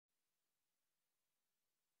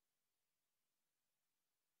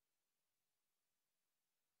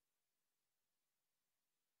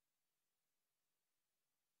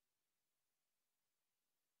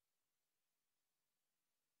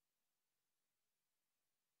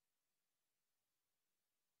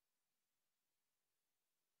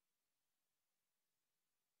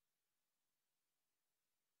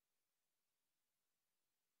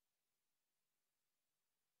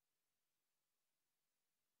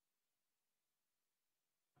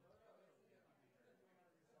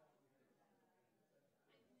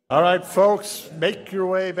All right, folks, make your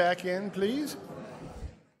way back in, please.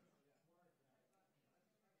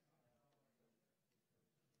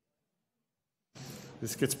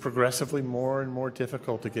 This gets progressively more and more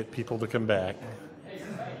difficult to get people to come back.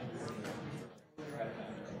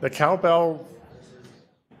 The cowbell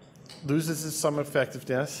loses some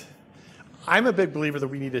effectiveness. I'm a big believer that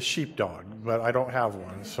we need a sheepdog, but I don't have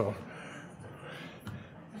one, so.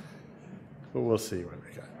 But we'll see what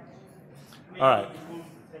we got. All right.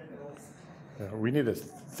 We need a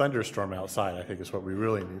thunderstorm outside, I think is what we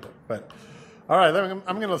really need. But all right,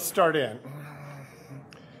 I'm going to start in.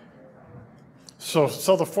 So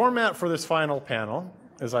the format for this final panel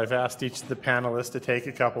is I've asked each of the panelists to take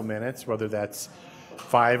a couple minutes, whether that's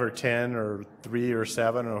 5 or 10 or 3 or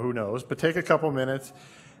 7 or who knows, but take a couple minutes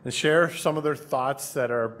and share some of their thoughts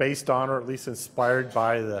that are based on or at least inspired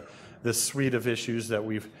by the suite of issues that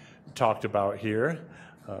we've talked about here.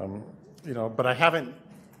 But I haven't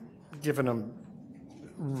given them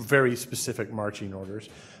very specific marching orders.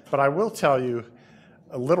 But I will tell you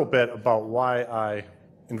a little bit about why I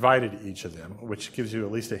invited each of them, which gives you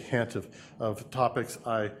at least a hint of topics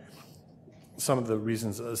some of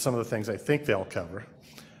the things I think they'll cover.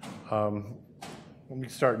 Let me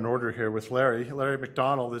start in order here with Larry. Larry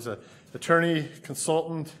McDonald is an attorney,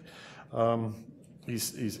 consultant.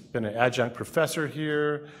 He's been an adjunct professor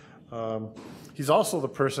here. He's also the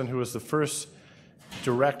person who was the first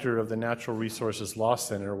director of the Natural Resources Law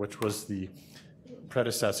Center, which was the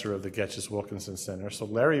predecessor of the Getchell-Wilkinson Center. So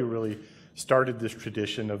Larry really started this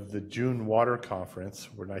tradition of the June Water Conference,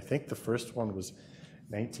 when I think the first one was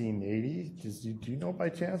 1980. Do you know by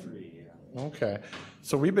chance? Okay.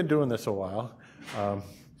 So we've been doing this a while.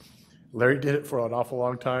 Larry did it for an awful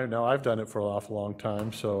long time. Now I've done it for an awful long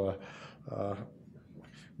time. So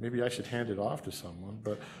maybe I should hand it off to someone.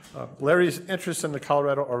 But Larry's interests in the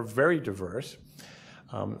Colorado are very diverse.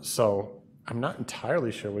 So I'm not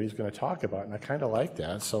entirely sure what he's going to talk about, and I kind of like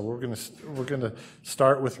that. So we're going to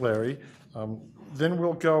start with Larry. Then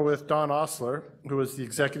we'll go with Don Osler, who is the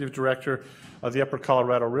executive director of the Upper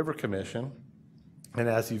Colorado River Commission. And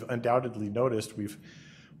as you've undoubtedly noticed, we've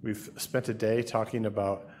spent a day talking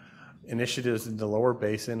about initiatives in the lower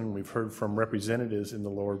basin, and we've heard from representatives in the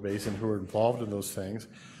lower basin who are involved in those things.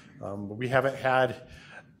 But we haven't had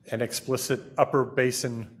an explicit upper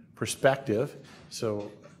basin perspective,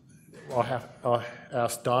 so I'll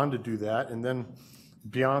ask Don to do that, and then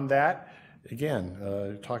beyond that,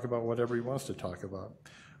 again, talk about whatever he wants to talk about.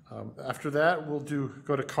 After that, we'll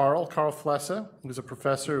go to Carl Flessa, who's a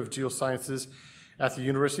professor of geosciences at the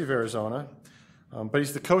University of Arizona, but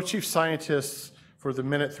he's the co-chief scientist for the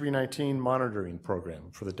Minute 319 monitoring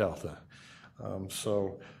program for the Delta.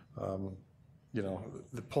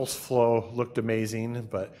 The pulse flow looked amazing,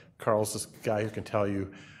 but Carl's this guy who can tell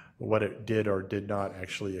you what it did or did not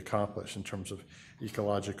actually accomplish in terms of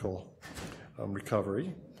ecological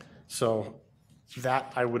recovery. So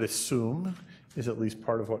that, I would assume, is at least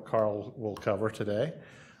part of what Carl will cover today.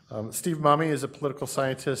 Steve Mummy is a political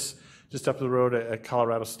scientist just up the road at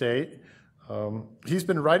Colorado State. He's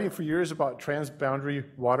been writing for years about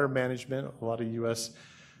transboundary water management, a lot of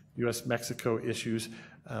U.S.-Mexico issues,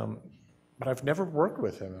 but I've never worked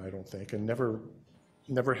with him, I don't think, and never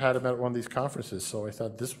had him at one of these conferences, so I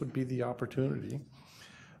thought this would be the opportunity.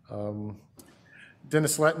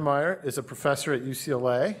 Dennis Lettenmeyer is a professor at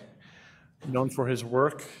UCLA, known for his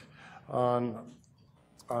work on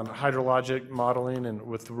hydrologic modeling and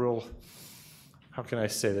with the real, how can I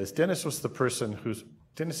say this? Dennis's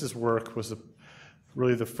work was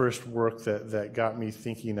really the first work that got me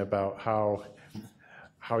thinking about how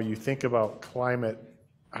you think about climate,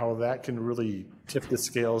 how that can really tip the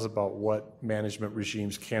scales about what management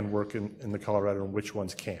regimes can work in the Colorado and which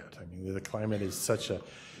ones can't. I mean, the climate is such an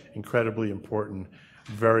incredibly important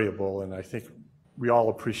variable, and I think we all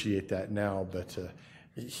appreciate that now, but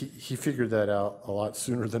he figured that out a lot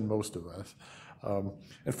sooner than most of us.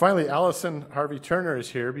 And finally, Allison Harvey Turner is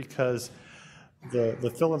here because the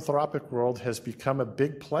philanthropic world has become a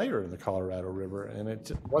big player in the Colorado River, and it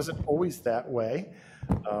wasn't always that way.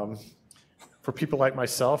 For people like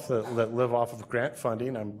myself that live off of grant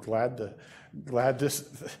funding, I'm glad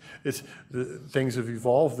things have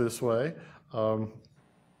evolved this way.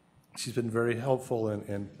 She's been very helpful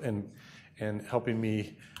in helping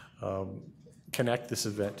me connect this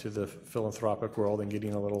event to the philanthropic world and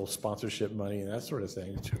getting a little sponsorship money and that sort of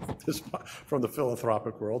thing from the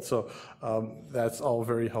philanthropic world. So that's all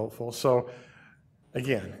very helpful. So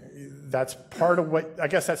again, that's part of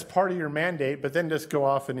your mandate, but then just go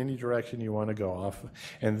off in any direction you want to go off.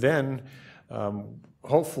 And then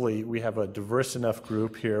hopefully we have a diverse enough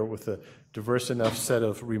group here with a diverse enough set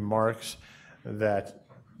of remarks that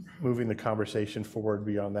moving the conversation forward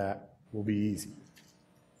beyond that will be easy.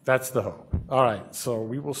 That's the hope. All right, so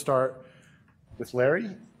we will start with Larry,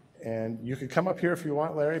 and you can come up here if you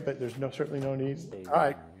want, Larry, but there's certainly no need. All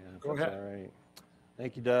right, go ahead. All right.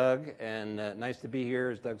 Thank you, Doug, and nice to be here.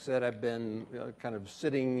 As Doug said, I've been kind of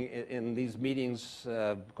sitting in these meetings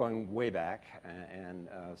going way back, and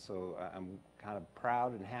so I'm kind of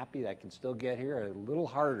proud and happy that I can still get here. A little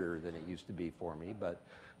harder than it used to be for me, but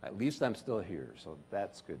at least I'm still here, so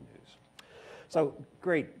that's good news. So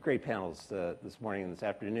great panels this morning and this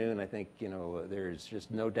afternoon. I think, there's just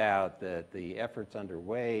no doubt that the efforts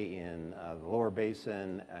underway in the lower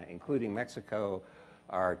basin, including Mexico,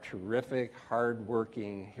 are terrific,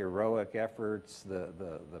 hard-working, heroic efforts.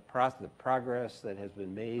 The progress that has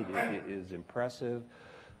been made is impressive.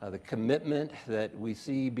 The commitment that we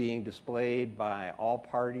see being displayed by all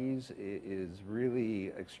parties is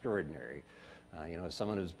really extraordinary. As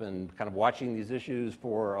someone who's been kind of watching these issues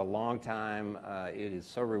for a long time, it is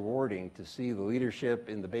so rewarding to see the leadership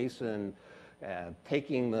in the basin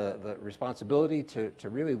taking the responsibility to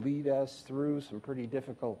really lead us through some pretty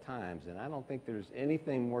difficult times. And I don't think there's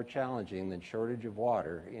anything more challenging than shortage of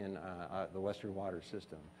water in the Western water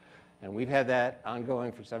system. And we've had that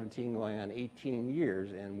ongoing for 17, going on 18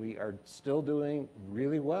 years, and we are still doing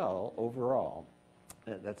really well overall.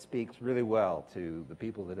 That speaks really well to the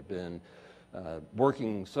people that have been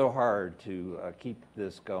working so hard to keep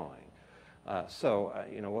this going.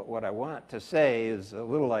 What I want to say is a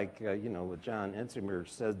little like, what John Ensinger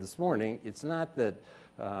said this morning. It's not that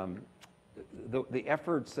the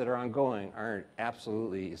efforts that are ongoing aren't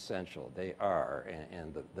absolutely essential. They are,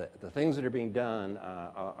 and the things that are being done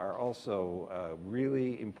are also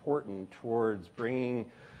really important towards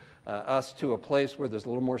bringing us to a place where there's a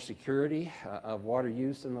little more security of water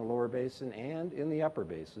use in the lower basin and in the upper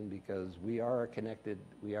basin, because we are a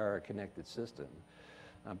connected system.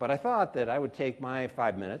 But I thought that I would take my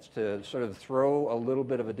 5 minutes to sort of throw a little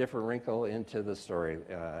bit of a different wrinkle into the story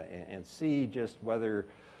and see just whether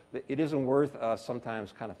it isn't worth us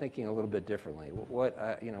sometimes kind of thinking a little bit differently. What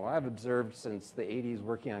I've observed since the 80s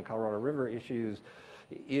working on Colorado River issues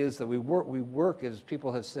is that we work, as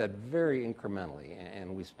people have said, very incrementally,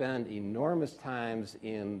 and we spend enormous times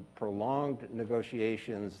in prolonged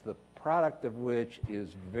negotiations, the product of which is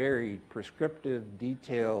very prescriptive,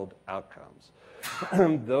 detailed outcomes.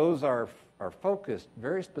 Those are focused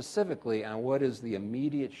very specifically on what is the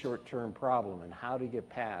immediate short-term problem and how to get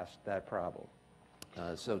past that problem.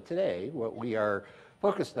 So today, what we are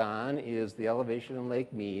focused on is the elevation in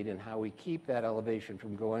Lake Mead and how we keep that elevation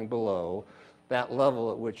from going below that level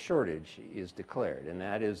at which shortage is declared, and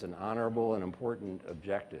that is an honorable and important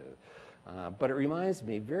objective. But it reminds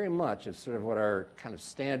me very much of sort of what our kind of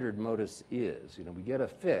standard modus is. We get a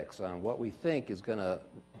fix on what we think is going to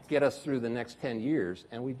get us through the next 10 years,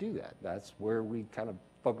 and we do that. That's where we kind of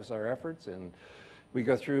focus our efforts, and we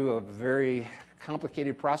go through a very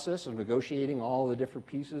complicated process of negotiating all the different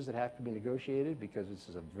pieces that have to be negotiated, because this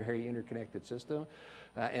is a very interconnected system.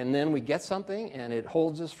 And then we get something, and it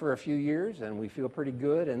holds us for a few years, and we feel pretty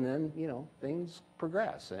good, and then, things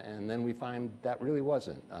progress. And then we find that really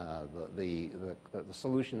wasn't the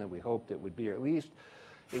solution that we hoped it would be, or at least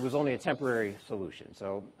it was only a temporary solution.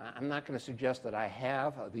 So I'm not going to suggest that I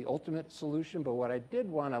have the ultimate solution, but what I did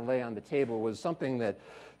want to lay on the table was something that,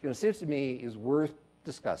 seems to me is worth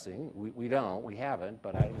discussing. We haven't,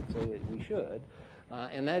 but I would say that we should.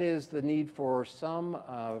 And that is the need for some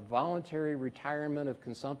voluntary retirement of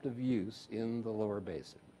consumptive use in the lower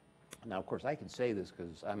basin. Now, of course, I can say this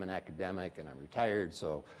because I'm an academic and I'm retired,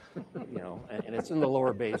 so, and it's in the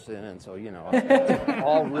lower basin, and so, it's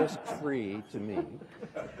all risk-free to me.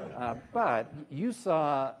 But you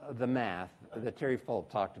saw the math that Terry Fulp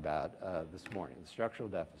talked about this morning, the structural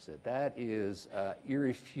deficit. That is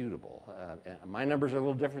irrefutable. My numbers are a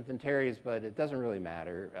little different than Terry's, but it doesn't really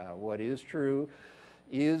matter. What is true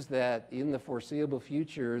is that in the foreseeable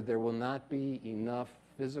future, there will not be enough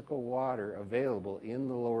physical water available in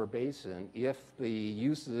the lower basin if the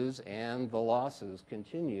uses and the losses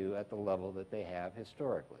continue at the level that they have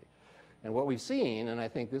historically. And what we've seen, and I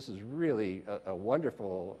think this is really a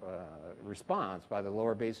wonderful response by the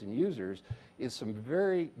lower basin users, is some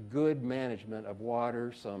very good management of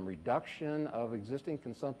water, some reduction of existing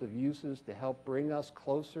consumptive uses to help bring us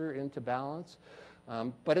closer into balance.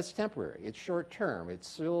 But it's temporary, it's short term. It's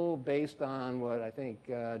still based on what I think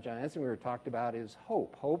John Ensinger talked about is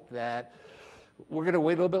hope. Hope that we're going to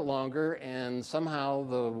wait a little bit longer and somehow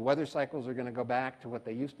the weather cycles are going to go back to what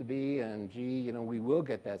they used to be, and we will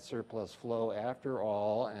get that surplus flow after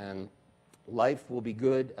all, and life will be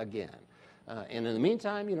good again. And in the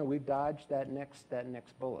meantime, we've dodged that next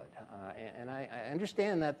bullet. And I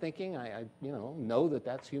understand that thinking. I know that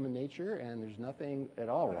that's human nature, and there's nothing at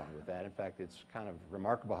all wrong with that. In fact, it's kind of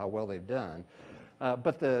remarkable how well they've done.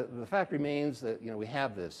 But the fact remains that we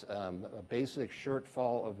have this a basic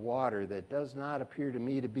shortfall of water that does not appear to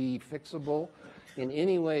me to be fixable in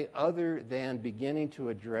any way other than beginning to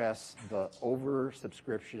address the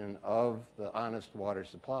oversubscription of the honest water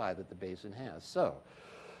supply that the basin has. So,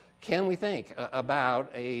 can we think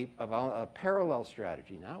about a parallel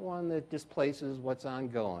strategy, not one that displaces what's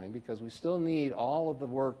ongoing, because we still need all of the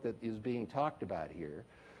work that is being talked about here,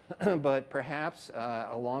 but perhaps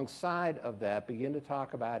alongside of that, begin to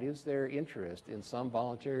talk about, is there interest in some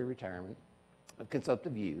voluntary retirement of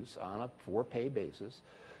consumptive use on a for-pay basis,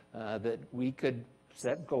 that we could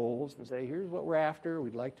set goals and say, here's what we're after,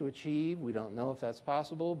 we'd like to achieve, we don't know if that's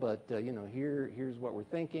possible, but here's what we're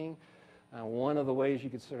thinking. One of the ways you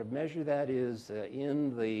could sort of measure that is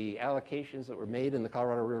in the allocations that were made in the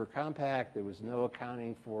Colorado River Compact, there was no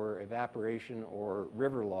accounting for evaporation or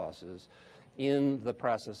river losses in the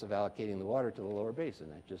process of allocating the water to the lower basin.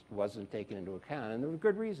 That just wasn't taken into account, and there were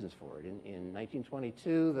good reasons for it. In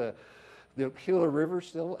 1922, the Gila River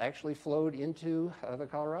still actually flowed into the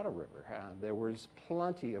Colorado River. There was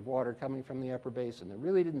plenty of water coming from the upper basin. There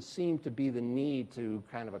really didn't seem to be the need to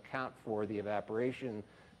kind of account for the evaporation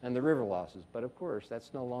and the river losses. But of course,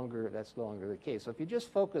 that's no longer the case. So if you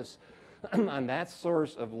just focus on that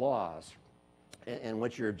source of loss, and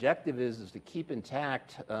what your objective is to keep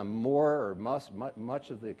intact more or much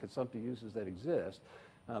of the consumptive uses that exist,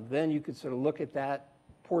 then you could sort of look at that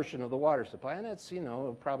portion of the water supply, and that's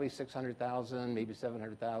probably 600,000, maybe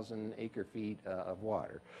 700,000 acre feet of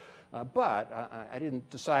water. But I didn't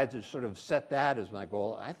decide to sort of set that as my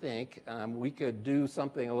goal. I think we could do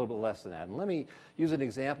something a little bit less than that. And let me use an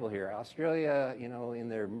example here. Australia, in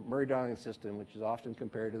their Murray-Darling system, which is often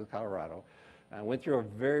compared to the Colorado, went through a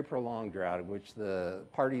very prolonged drought in which the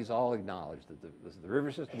parties all acknowledged that the river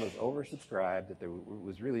system was oversubscribed, that there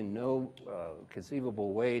was really no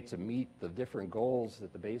conceivable way to meet the different goals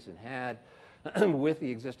that the basin had with the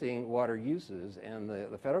existing water uses. And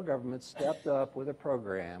the federal government stepped up with a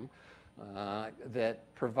program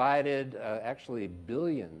that provided actually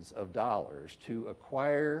billions of dollars to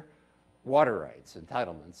acquire water rights,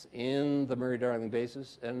 entitlements in the Murray-Darling Basin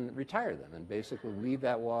and retire them and basically leave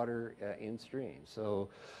that water in stream. So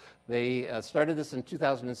they started this in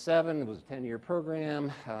 2007. It was a 10-year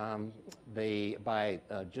program. By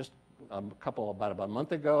just about a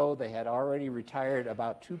month ago, they had already retired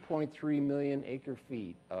about 2.3 million acre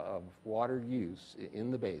feet of water use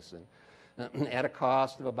in the basin at a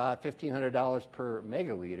cost of about $1,500 per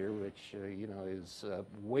megaliter, which is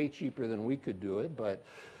way cheaper than we could do it, but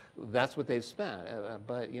that's what they've spent.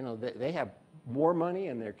 But they have more money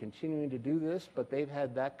and they're continuing to do this, but they've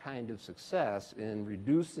had that kind of success in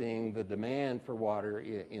reducing the demand for water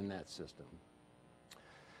in that system.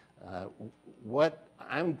 What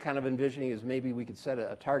I'm kind of envisioning is maybe we could set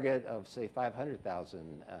a target of, say,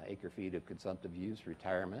 500,000 acre feet of consumptive use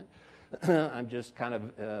retirement. I'm just kind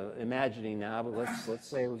of imagining now, but let's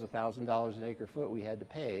say it was $1,000 an acre foot we had to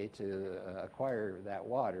pay to acquire that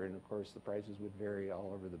water, and of course the prices would vary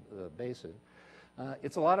all over the basin.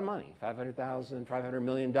 It's a lot of money. $500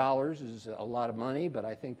 million is a lot of money, but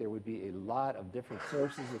I think there would be a lot of different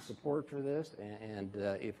sources of support for this, and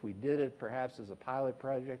if we did it perhaps as a pilot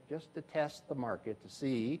project just to test the market to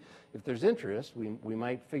see if there's interest, we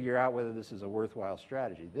might figure out whether this is a worthwhile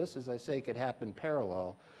strategy. This, as I say, could happen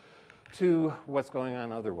parallel to what's going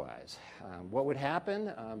on otherwise. What would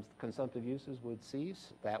happen? Consumptive uses would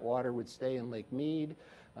cease. That water would stay in Lake Mead.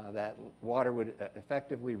 That water would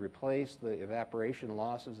effectively replace the evaporation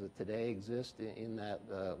losses that today exist in that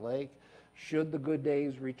lake. Should the good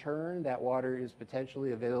days return, that water is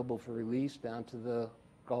potentially available for release down to the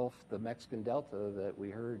Gulf, the Mexican Delta that we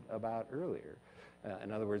heard about earlier.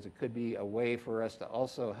 In other words, it could be a way for us to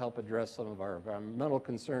also help address some of our environmental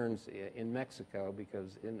concerns in Mexico,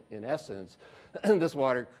 because in essence, this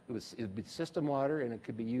water is system water and it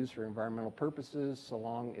could be used for environmental purposes so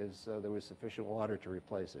long as there was sufficient water to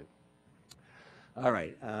replace it. All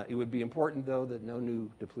right, it would be important though that no new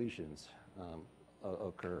depletions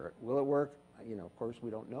occur. Will it work? Of course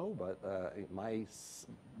we don't know, but my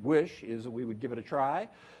wish is that we would give it a try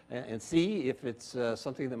and see if it's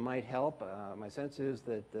something that might help. My sense is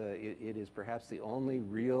that it is perhaps the only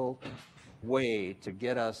real way to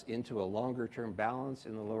get us into a longer-term balance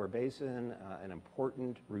in the lower basin, an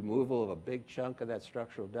important removal of a big chunk of that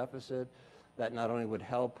structural deficit that not only would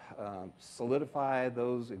help solidify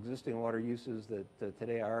those existing water uses that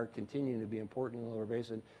today are continuing to be important in the lower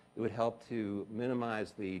basin, It would help to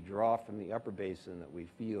minimize the draw from the upper basin that we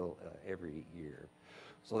feel every year.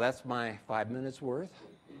 So that's my 5 minutes worth.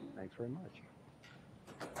 Thanks very much.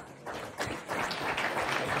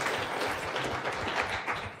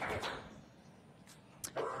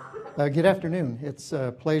 Good afternoon. It's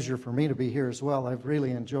a pleasure for me to be here as well. I've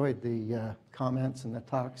really enjoyed the comments and the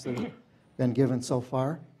talks that have been given so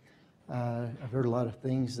far. I've heard a lot of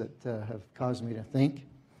things that have caused me to think.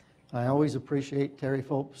 I always appreciate Terry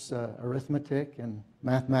Fulp's arithmetic and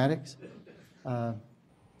mathematics,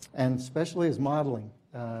 and especially his modeling.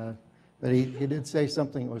 But he did say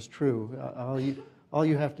something that was true. All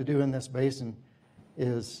you have to do in this basin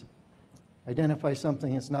is identify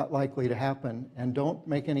something that's not likely to happen and don't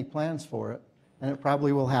make any plans for it, and it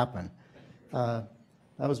probably will happen. That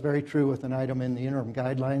was very true with an item in the interim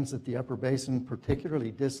guidelines that the upper basin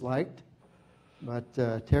particularly disliked. But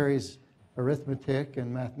Terry's arithmetic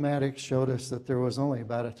and mathematics showed us that there was only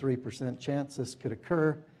about a 3% chance this could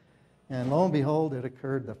occur. And lo and behold, it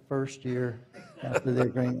occurred the first year after the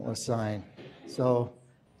agreement was signed. So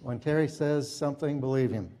when Terry says something, believe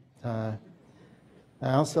him. I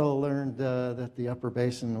also learned that the upper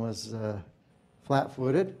basin was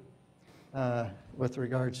flat-footed with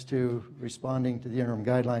regards to responding to the interim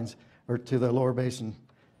guidelines, or to the lower basin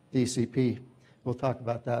DCP. We'll talk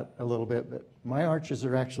about that a little bit, but my arches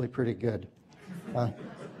are actually pretty good.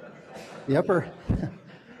 The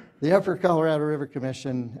Upper Colorado River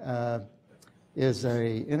Commission is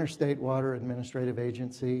an interstate water administrative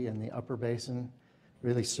agency in the upper basin.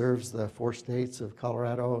 Really serves the 4 states of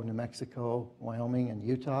Colorado, New Mexico, Wyoming, and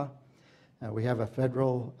Utah. We have a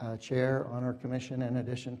federal chair on our commission in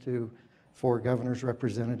addition to 4 governor's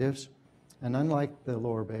representatives. And unlike the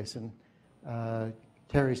lower basin,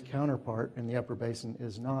 Terry's counterpart in the upper basin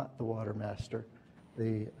is not the water master.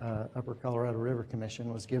 The Upper Colorado River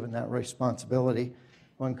Commission was given that responsibility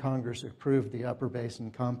when Congress approved the Upper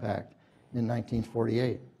Basin Compact in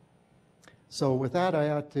 1948. So with that, I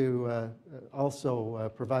ought to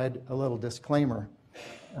also provide a little disclaimer.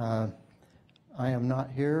 I am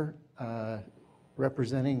not here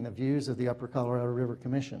representing the views of the Upper Colorado River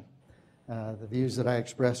Commission. The views that I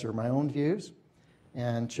express are my own views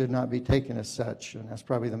and should not be taken as such. And that's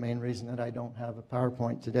probably the main reason that I don't have a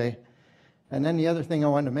PowerPoint today. And then the other thing I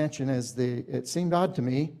wanted to mention is it seemed odd to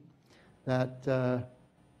me that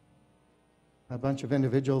a bunch of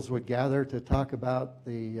individuals would gather to talk about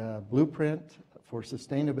the blueprint for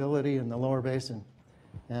sustainability in the lower basin.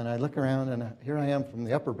 And I look around, and here I am from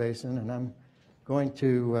the upper basin, and I'm going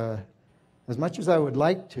to, as much as I would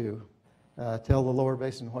like to, tell the lower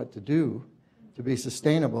basin what to do to be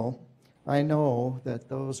sustainable, I know that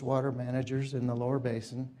those water managers in the lower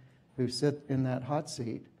basin who sit in that hot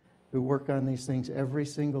seat, who work on these things every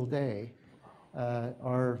single day,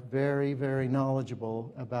 are very, very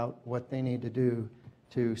knowledgeable about what they need to do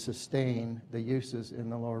to sustain the uses in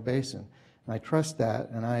the lower basin. And I trust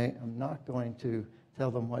that, and I am not going to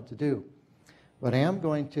tell them what to do. But I am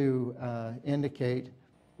going to indicate,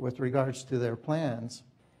 with regards to their plans,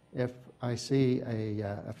 if I see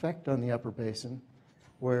a effect on the upper basin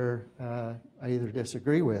where I either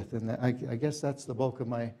disagree with, and I guess that's the bulk of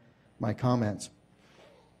my comments.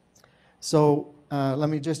 So let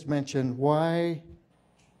me just mention, why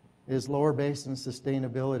is lower basin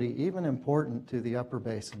sustainability even important to the upper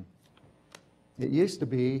basin? It used to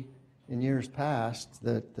be, in years past,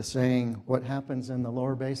 that the saying, what happens in the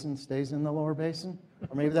lower basin stays in the lower basin,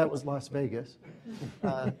 or maybe that was Las Vegas.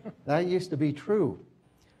 That used to be true,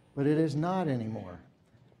 but it is not anymore,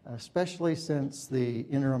 especially since the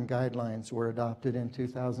interim guidelines were adopted in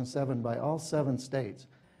 2007 by all 7 states.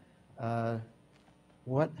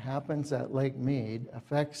 What happens at Lake Mead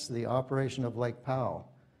affects the operation of Lake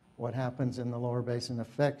Powell. What happens in the lower basin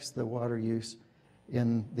affects the water use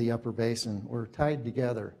in the upper basin. We're tied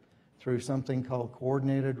together through something called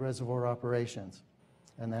coordinated reservoir operations,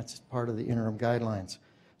 and that's part of the interim guidelines.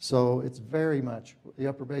 So it's very much, the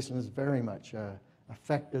upper basin is very much an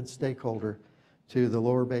affected stakeholder to the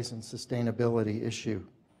lower basin sustainability issue.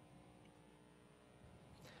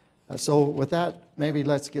 So with that, maybe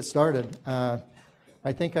let's get started.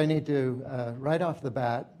 I think I need to, right off the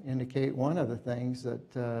bat, indicate one of the things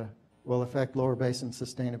that will affect lower basin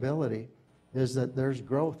sustainability is that there's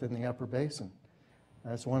growth in the upper basin.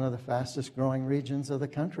 That's one of the fastest growing regions of the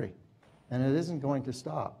country, and it isn't going to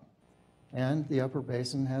stop. And the upper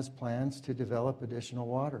basin has plans to develop additional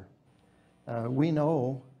water. We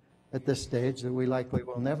know at this stage that we likely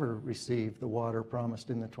will never receive the water promised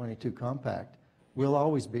in the 22 Compact. We'll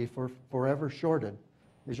always be forever shorted.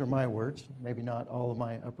 These are my words. Maybe not all of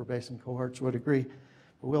my upper basin cohorts would agree,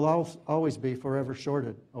 but we'll always be forever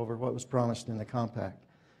shorted over what was promised in the compact.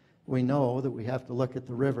 we know that we have to look at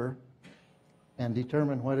the river and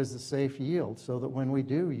determine what is the safe yield so that when we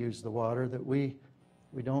do use the water that we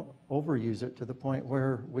don't overuse it to the point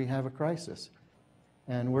where we have a crisis.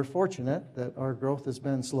 And we're fortunate that our growth has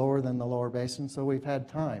been slower than the lower basin, so we've had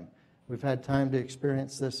time. We've had time to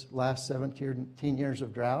experience this last 17 years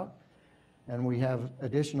of drought, and we have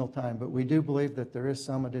additional time. But we do believe that there is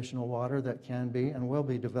some additional water that can be and will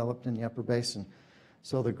be developed in the upper basin.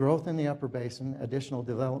 So the growth in the upper basin, additional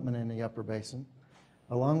development in the upper basin,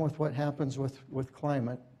 along with what happens with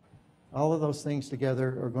climate, all of those things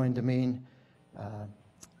together are going to mean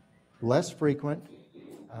less frequent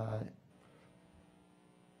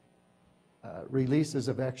releases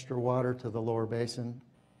of extra water to the lower basin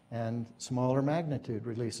and smaller magnitude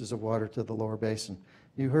releases of water to the lower basin.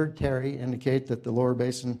 You heard Terry indicate that the lower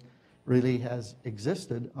basin really has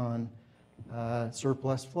existed on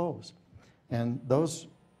surplus flows. And those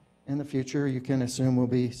in the future you can assume will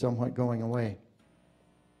be somewhat going away.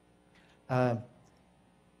 I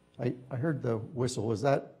heard the whistle. Was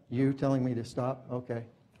that you telling me to stop? Okay.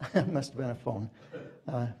 It must have been a phone.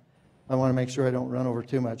 I want to make sure I don't run over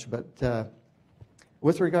too much. But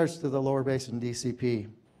with regards to the lower basin DCP,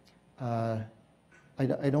 I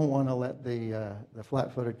don't want to let the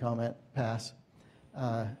flat-footed comment pass.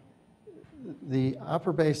 The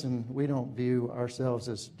upper basin, we don't view ourselves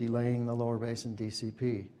as delaying the lower basin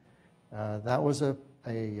DCP. That was a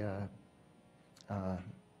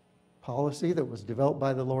policy that was developed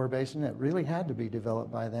by the lower basin. It really had to be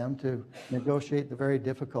developed by them to negotiate the very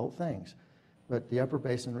difficult things. But the upper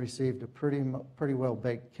basin received a pretty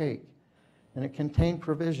well-baked cake. And it contained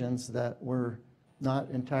provisions that were not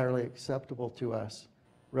entirely acceptable to us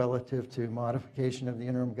relative to modification of the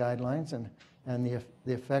interim guidelines and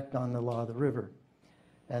the effect on the law of the river.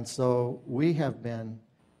 And so we have been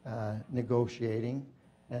negotiating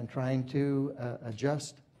and trying to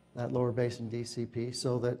adjust that lower basin DCP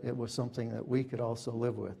so that it was something that we could also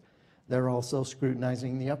live with. They're also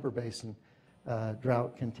scrutinizing the upper basin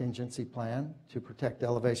drought contingency plan to protect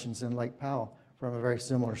elevations in Lake Powell from a very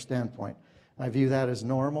similar standpoint. I view that as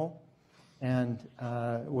normal, and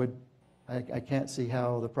I can't see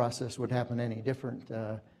how the process would happen any different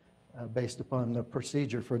based upon the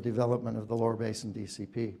procedure for development of the lower basin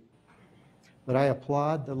DCP. But I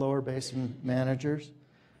applaud the lower basin managers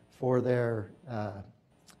for their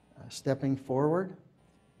stepping forward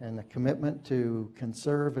and the commitment to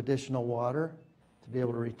conserve additional water to be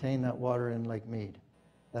able to retain that water in Lake Mead.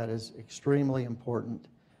 That is extremely important.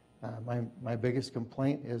 My biggest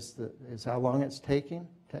complaint is how long it's taken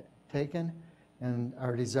and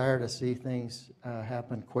our desire to see things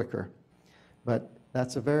happen quicker. But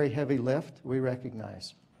that's a very heavy lift, we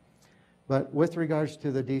recognize. But with regards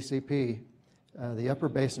to the DCP, the upper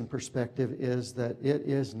basin perspective is that it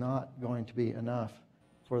is not going to be enough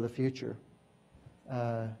for the future.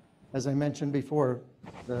 As I mentioned before,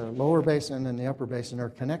 the lower basin and the upper basin are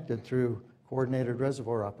connected through coordinated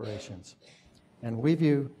reservoir operations. And we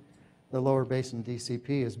view the lower basin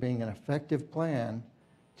DCP as being an effective plan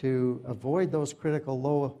to avoid those critical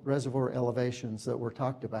low reservoir elevations that were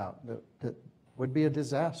talked about that would be a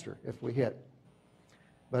disaster if we hit.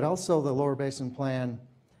 But also the lower basin plan,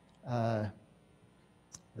 the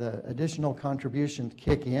additional contributions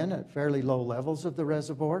kick in at fairly low levels of the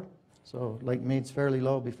reservoir. So Lake Mead's fairly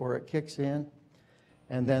low before it kicks in.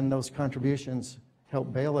 And then those contributions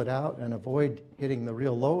help bail it out and avoid hitting the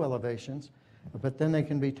real low elevations. But then they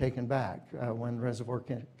can be taken back when reservoir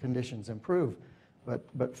conditions improve,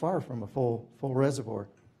 but far from a full reservoir.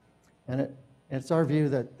 And it's our view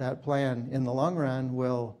that that plan in the long run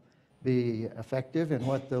will be effective in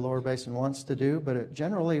what the lower basin wants to do, but it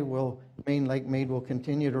generally will mean Lake Mead will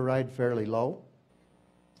continue to ride fairly low,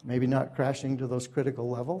 maybe not crashing to those critical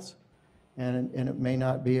levels, and it may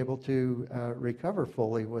not be able to recover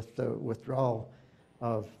fully with the withdrawal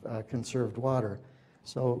of conserved water.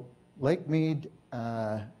 So Lake Mead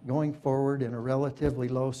going forward in a relatively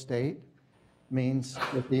low state means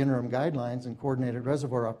with the interim guidelines and coordinated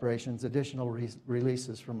reservoir operations, additional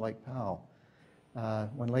releases from Lake Powell.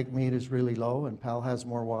 When Lake Mead is really low and Powell has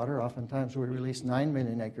more water, oftentimes we release 9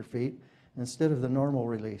 million acre feet instead of the normal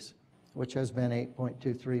release, which has been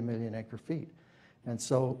 8.23 million acre feet. And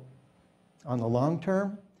so on the long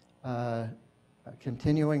term,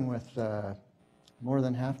 continuing with more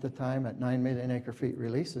than half the time at 9 million acre feet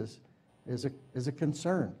releases is a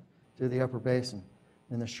concern to the upper basin.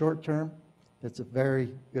 In the short term, it's a very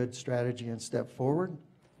good strategy and step forward.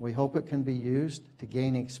 We hope it can be used to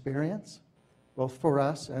gain experience, both for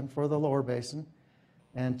us and for the lower basin,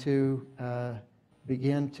 and to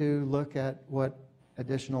begin to look at what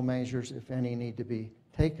additional measures, if any, need to be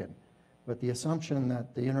taken. But the assumption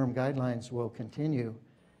that the interim guidelines will continue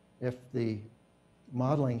if the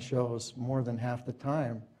modeling shows more than half the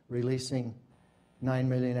time releasing 9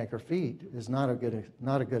 million acre feet is not a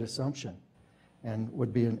good assumption and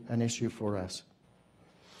would be an issue for us.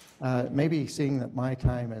 Maybe seeing that my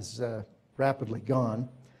time is rapidly gone,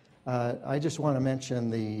 I just want to mention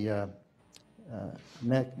the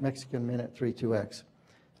Mexican Minute 32X.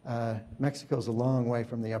 Mexico's a long way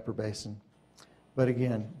from the upper basin. But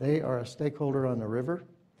again, they are a stakeholder on the river.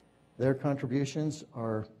 Their contributions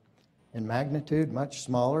are in magnitude much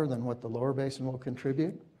smaller than what the lower basin will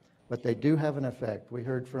contribute, but they do have an effect. We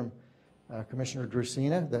heard from Commissioner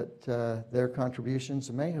Drusina that their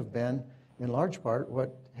contributions may have been, in large part,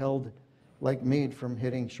 what held Lake Mead from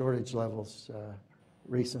hitting shortage levels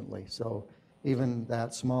recently. So even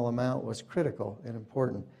that small amount was critical and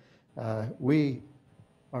important. We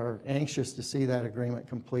are anxious to see that agreement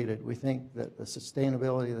completed. We think that the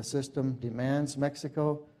sustainability of the system demands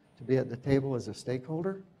Mexico to be at the table as a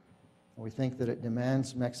stakeholder. We think that it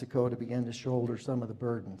demands Mexico to begin to shoulder some of the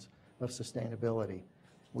burdens of sustainability.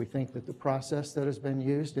 We think that the process that has been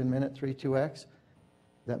used in Minute 32X,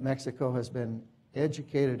 that Mexico has been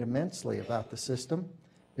educated immensely about the system,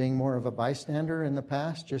 being more of a bystander in the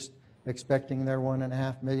past, just expecting their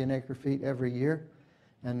 1.5 million acre feet every year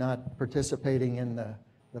and not participating in the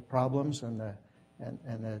problems and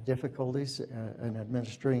the difficulties in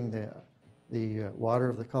administering the water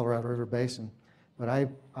of the Colorado River Basin. But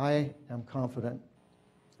I am confident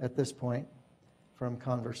at this point from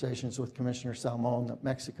conversations with Commissioner Salmon that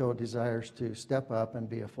Mexico desires to step up and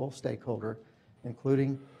be a full stakeholder,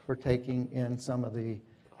 including partaking in some of the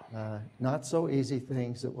not so easy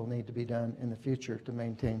things that will need to be done in the future to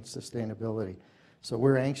maintain sustainability. So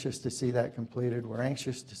we're anxious to see that completed. We're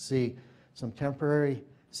anxious to see some temporary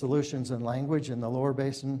solutions and language in the lower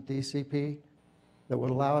basin DCP that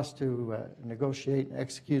would allow us to negotiate and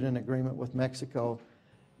execute an agreement with Mexico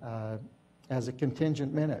as a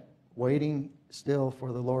contingent minute, waiting still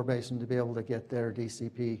for the lower basin to be able to get their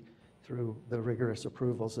DCP through the rigorous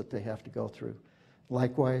approvals that they have to go through.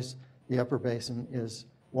 Likewise, the upper basin is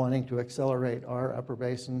wanting to accelerate our upper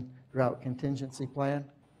basin drought contingency plan.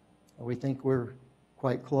 We think we're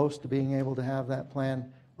quite close to being able to have that plan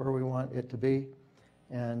where we want it to be.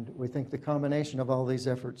 And we think the combination of all these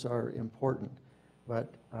efforts are important.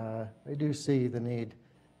 But I do see the need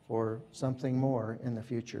for something more in the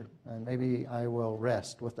future. And maybe I will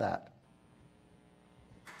rest with that.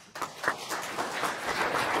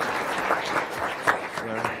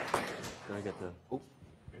 Can I get the... Oh.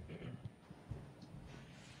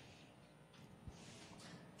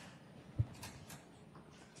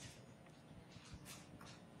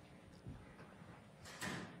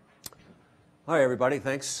 Hi, everybody.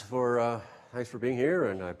 Thanks for being here,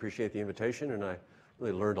 and I appreciate the invitation. And I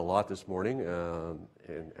really learned a lot this morning, and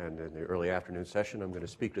in the early afternoon session, I'm going to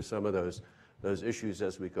speak to some of those issues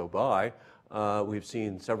as we go by. We've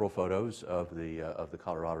seen several photos of the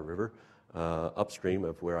Colorado River upstream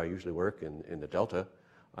of where I usually work in the Delta.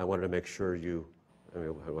 I wanted to make sure how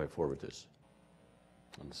do I forward this?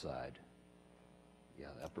 On the side. Yeah,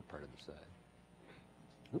 the upper part of the side.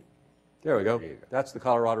 There we go. There you go. That's the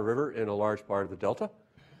Colorado River in a large part of the Delta.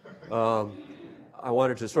 I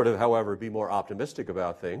wanted to sort of, however, be more optimistic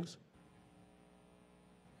about things.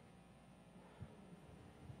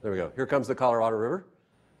 There we go. Here comes the Colorado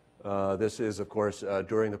River. This is, of course,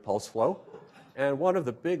 during the pulse flow. And one of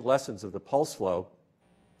the big lessons of the pulse flow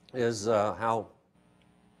is how,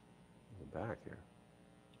 back here,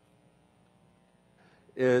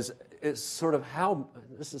 is sort of how,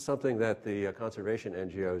 this is something that the conservation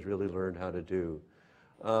NGOs really learned how to do.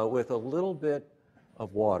 With a little bit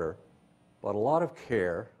of water, but a lot of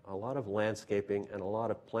care, a lot of landscaping, and a lot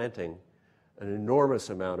of planting, an enormous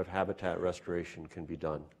amount of habitat restoration can be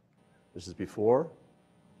done. This is before,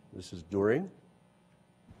 this is during.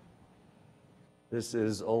 This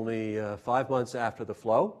is only 5 months after the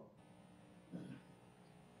flow.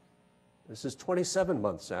 This is 27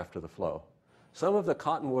 months after the flow. Some of the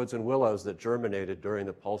cottonwoods and willows that germinated during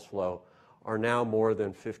the pulse flow are now more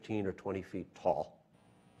than 15 or 20 feet tall.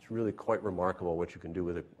 It's really quite remarkable what you can do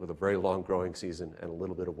with a very long growing season and a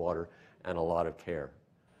little bit of water and a lot of care.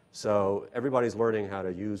 So everybody's learning how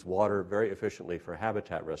to use water very efficiently for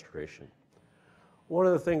habitat restoration. One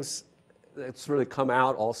of the things that's really come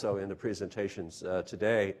out also in the presentations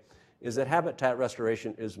today is that habitat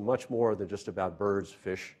restoration is much more than just about birds,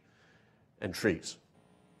 fish, and trees.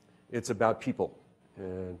 It's about people,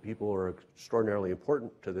 and people are extraordinarily important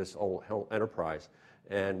to this whole enterprise.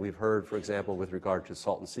 And we've heard, for example, with regard to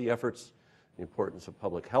salt and sea efforts, the importance of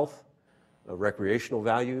public health, recreational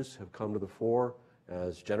values have come to the fore,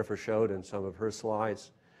 as Jennifer showed in some of her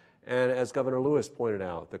slides. And as Governor Lewis pointed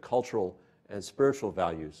out, the cultural and spiritual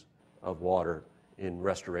values of water in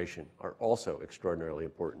restoration are also extraordinarily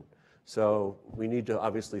important. So we need to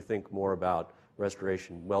obviously think more about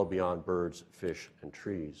restoration well beyond birds, fish, and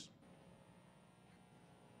trees.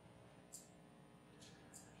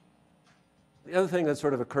 The other thing that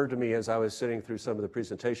sort of occurred to me as I was sitting through some of the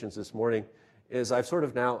presentations this morning is I've sort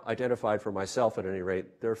of now identified for myself, at any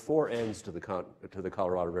rate, there are four ends to the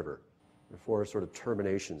Colorado River. There are four sort of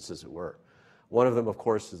terminations, as it were. One of them, of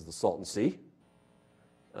course, is the Salton Sea.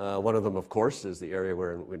 One of them, of course, is the area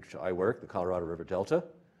in which I work, the Colorado River Delta.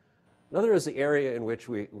 Another is the area in which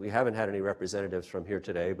we haven't had any representatives from here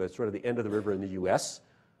today, but it's sort of the end of the river in the U.S.,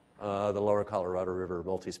 the Lower Colorado River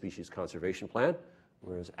Multi-Species Conservation Plan,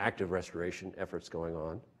 where there's active restoration efforts going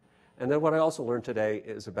on. And then what I also learned today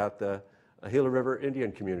is about the Gila River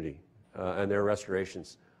Indian community and their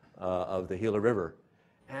restorations of the Gila River.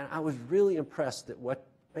 And I was really impressed that what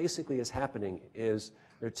basically is happening is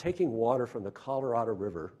they're taking water from the Colorado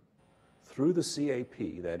River through the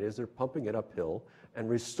CAP, that is, they're pumping it uphill and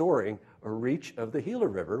restoring a reach of the Gila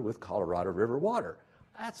River with Colorado River water.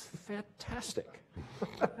 That's fantastic.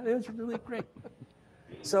 It was really great.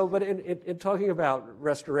 So, but in talking about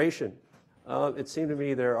restoration, it seemed to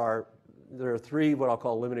me there are three what I'll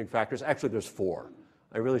call limiting factors. Actually, there's four.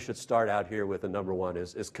 I really should start out here with the number one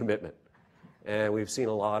is commitment. And we've seen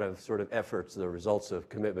a lot of sort of efforts, the results of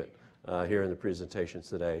commitment here in the presentations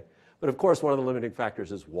today. But of course, one of the limiting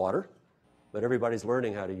factors is water. But everybody's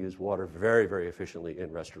learning how to use water very, very efficiently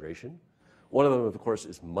in restoration. One of them, of course,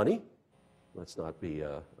 is money. Let's not be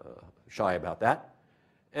shy about that.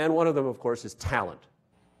 And one of them, of course, is talent,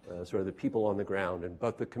 sort of the people on the ground, and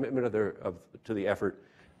both the commitment to the effort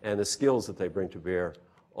and the skills that they bring to bear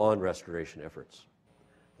on restoration efforts.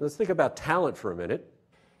 Let's think about talent for a minute.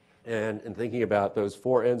 And in thinking about those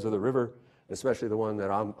four ends of the river, especially the one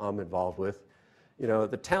that I'm involved with, you know,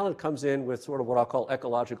 the talent comes in with sort of what I'll call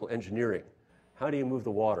ecological engineering. How do you move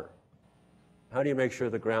the water? How do you make sure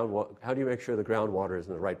the groundwater is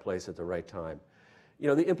in the right place at the right time? You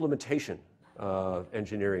know, the implementation of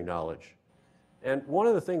engineering knowledge. And one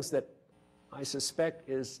of the things that I suspect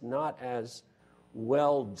is not as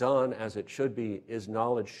well done as it should be is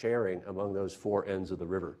knowledge sharing among those four ends of the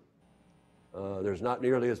river. There's not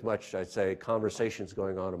nearly as much, I'd say, conversations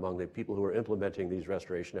going on among the people who are implementing these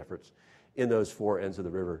restoration efforts in those four ends of the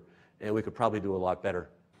river. And we could probably do a lot better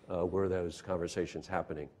were those conversations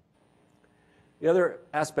happening. The other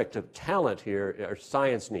aspect of talent here are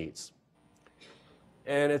science needs.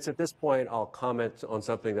 And it's at this point I'll comment on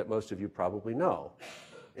something that most of you probably know,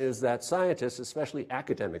 is that scientists, especially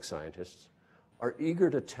academic scientists, are eager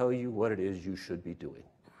to tell you what it is you should be doing.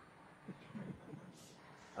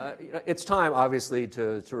 It's time, obviously,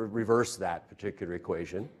 to sort of reverse that particular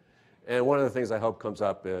equation. And one of the things I hope comes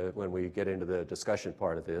up when we get into the discussion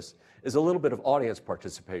part of this is a little bit of audience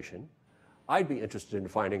participation. I'd be interested in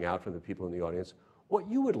finding out from the people in the audience what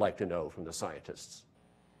you would like to know from the scientists.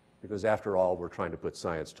 Because after all, we're trying to put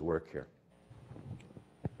science to work here.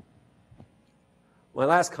 My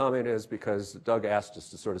last comment is because Doug asked us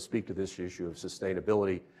to sort of speak to this issue of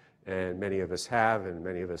sustainability, and many of us have, and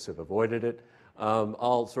many of us have avoided it.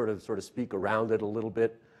 I'll sort of speak around it a little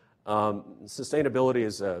bit. Sustainability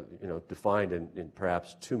is defined in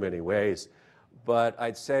perhaps too many ways, but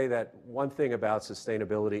I'd say that one thing about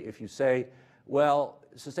sustainability, if you say, well,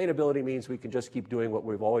 sustainability means we can just keep doing what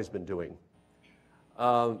we've always been doing.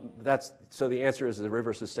 So the answer is the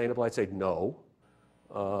river sustainable? I'd say no,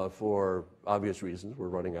 for obvious reasons. We're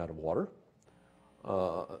running out of water,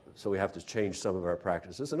 so we have to change some of our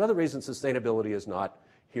practices. Another reason sustainability is not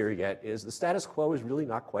here yet is the status quo is really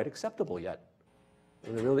not quite acceptable yet.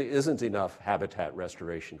 And there really isn't enough habitat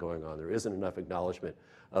restoration going on. There isn't enough acknowledgement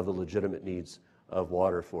of the legitimate needs of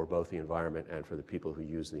water for both the environment and for the people who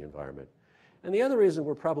use the environment. And the other reason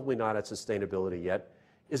we're probably not at sustainability yet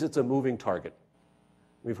is it's a moving target.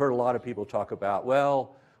 We've heard a lot of people talk about,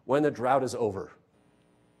 well, when the drought is over.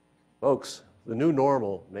 Folks, the new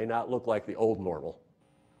normal may not look like the old normal.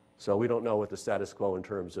 So we don't know what the status quo in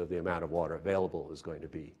terms of the amount of water available is going to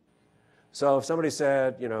be. So if somebody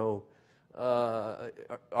said, you know,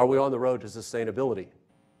 are we on the road to sustainability?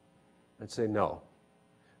 I'd say no.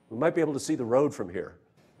 We might be able to see the road from here,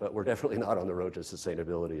 but we're definitely not on the road to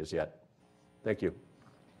sustainability as yet. Thank you.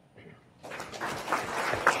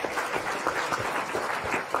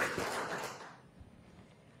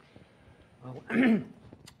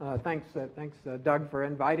 Well, thanks, Doug, for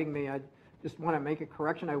inviting me. I just want to make a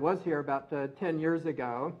correction. I was here about 10 years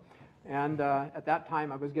ago, and at that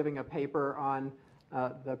time I was giving a paper on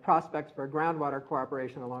the prospects for groundwater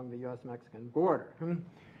cooperation along the U.S.-Mexican border.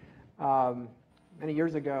 Many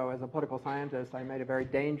years ago, as a political scientist, I made a very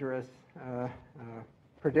dangerous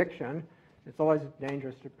prediction. It's always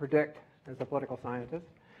dangerous to predict as a political scientist.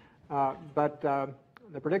 But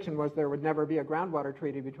the prediction was there would never be a groundwater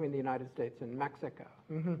treaty between the United States and Mexico.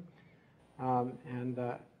 And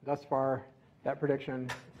thus far, that prediction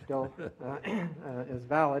still is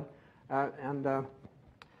valid.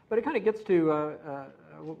 But it kind of gets to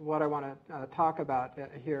what I want to talk about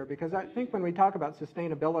here, because I think when we talk about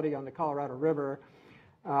sustainability on the Colorado River,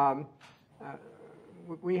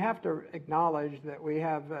 we have to acknowledge that we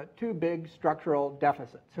have two big structural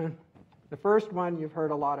deficits. The first one you've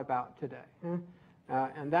heard a lot about today,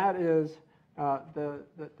 and that is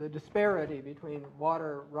the disparity between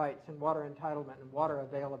water rights and water entitlement and water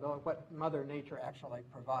availability, what Mother Nature actually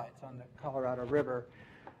provides on the Colorado River.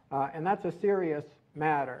 And that's a serious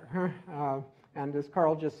matter. And as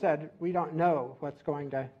Carl just said, we don't know what's going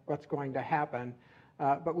to happen,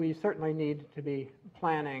 but we certainly need to be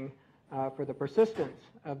planning for the persistence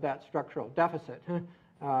of that structural deficit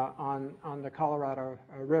on the Colorado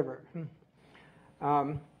River.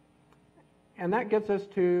 And that gets us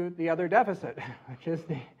to the other deficit, which is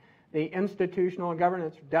the institutional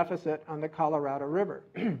governance deficit on the Colorado River.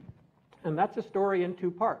 And that's a story in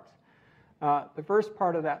two parts. The first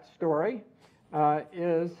part of that story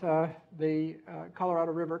is the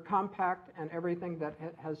Colorado River Compact and everything that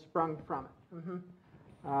has sprung from it.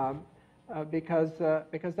 Because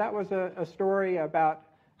that was a story about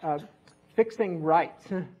fixing rights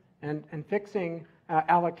and fixing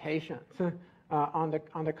allocations on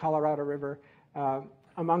the Colorado River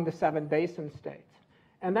among the 7 basin states.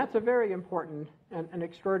 And that's a very important and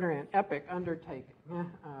extraordinary and epic undertaking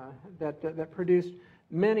that produced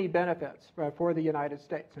many benefits for the United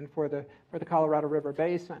States and for the Colorado River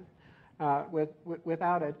Basin,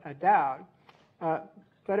 without a doubt.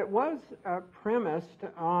 But it was premised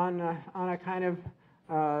on a kind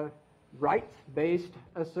of rights-based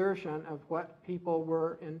assertion of what people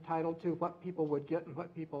were entitled to, what people would get, and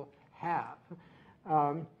what people have.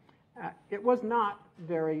 It was not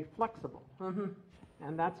very flexible,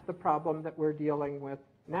 and that's the problem that we're dealing with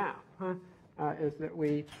now, is that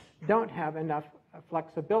we don't have enough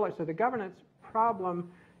flexibility. So the governance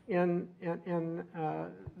problem in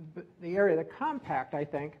the area of the compact, I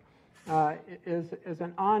think, is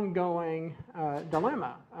an ongoing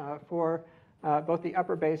dilemma for both the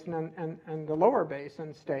upper basin and the lower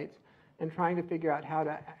basin states in trying to figure out how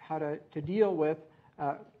to deal with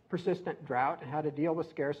persistent drought and how to deal with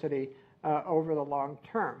scarcity over the long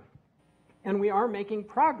term. And we are making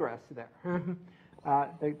progress there.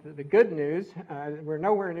 The good news, we're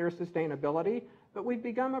nowhere near sustainability, but we've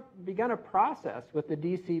begun a process with the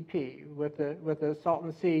DCP, with the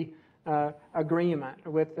Salton Sea agreement,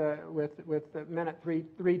 with the Minute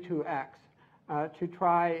 3.2x, to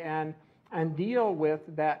try and deal with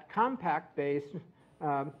that compact-based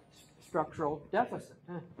structural deficit,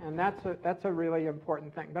 and that's a really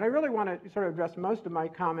important thing. But I really want to sort of address most of my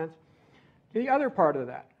comments to the other part of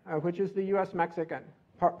that, which is the U.S.-Mexican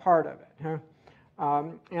part of it.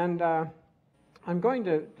 And I'm going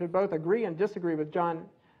to both agree and disagree with John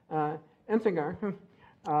Ensinger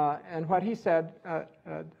and what he said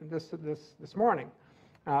this morning.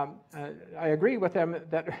 I agree with him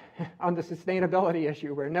that on the sustainability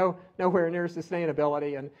issue, we're nowhere near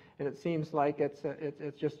sustainability, and it seems like it's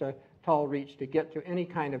just a tall reach to get to any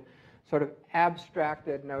kind of sort of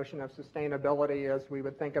abstracted notion of sustainability as we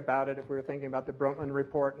would think about it if we were thinking about the Brundtland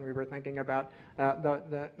Report and we were thinking about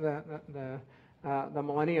the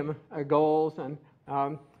Millennium Goals and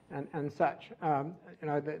such.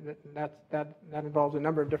 That involves a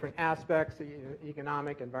number of different aspects: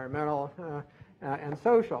 economic, environmental, and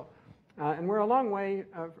social. And we're a long way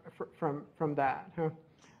from that.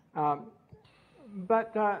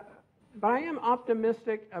 But I am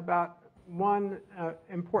optimistic about one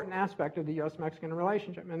important aspect of the U.S.-Mexican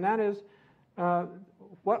relationship, and that is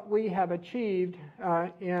what we have achieved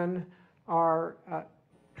in our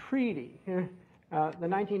treaty, the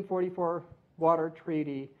 1944 Water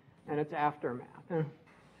Treaty and its aftermath.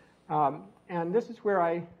 And this is where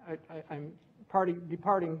I'm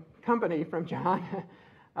departing company from John,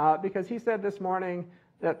 because he said this morning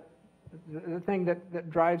that the thing that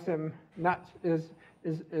drives him nuts is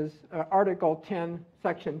Article 10,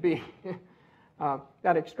 Section B,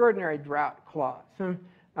 that extraordinary drought clause in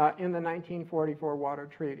the 1944 Water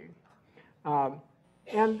Treaty.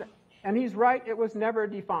 And he's right, it was never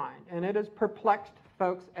defined, and it has perplexed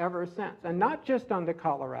folks ever since, and not just on the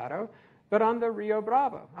Colorado, but on the Rio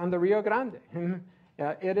Bravo, on the Rio Grande.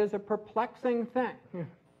 It is a perplexing thing.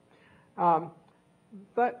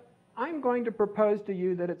 but I'm going to propose to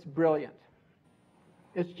you that it's brilliant.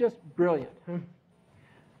 It's just brilliant.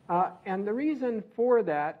 And the reason for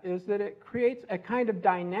that is that it creates a kind of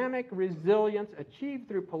dynamic resilience achieved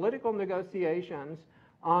through political negotiations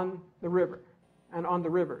on the river and on the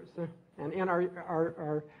rivers and in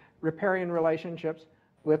our riparian relationships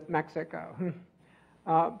with Mexico.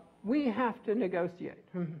 We have to negotiate.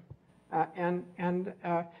 And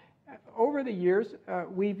over the years,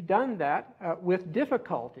 we've done that with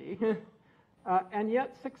difficulty and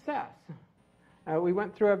yet success. We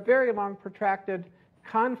went through a very long, protracted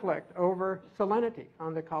conflict over salinity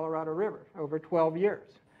on the Colorado River over 12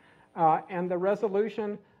 years. And the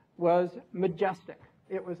resolution was majestic.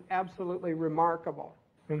 It was absolutely remarkable.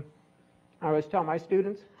 I always tell my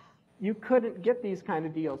students, you couldn't get these kind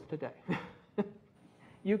of deals today.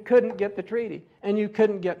 You couldn't get the treaty, and you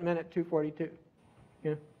couldn't get Minute 242.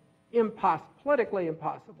 Politically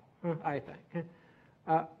impossible, I think.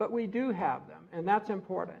 But we do have them, and that's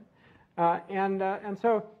important. And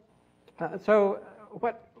so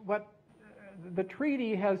what the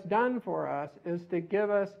treaty has done for us is to give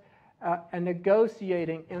us a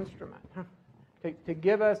negotiating instrument, to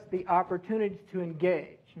give us the opportunity to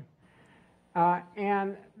engage.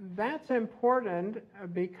 And that's important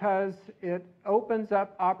because it opens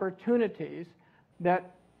up opportunities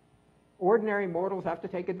that ordinary mortals have to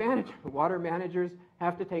take advantage of. Water managers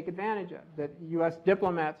have to take advantage of, that U.S.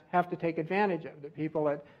 diplomats have to take advantage of, that people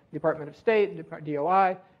at the Department of State,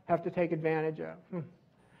 DOI, have to take advantage of.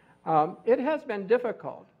 It has been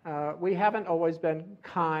difficult. We haven't always been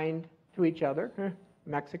kind to each other,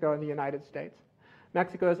 Mexico and the United States.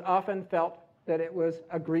 Mexico has often felt that it was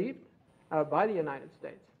aggrieved by the United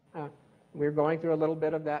States. We're going through a little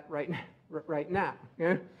bit of that right now.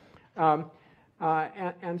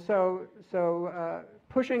 And so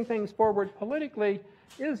pushing things forward politically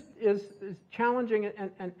is challenging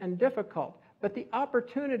and difficult. But the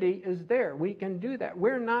opportunity is there. We can do that.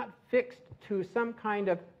 We're not fixed to some kind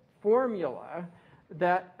of formula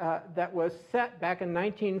that was set back in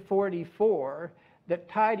 1944 that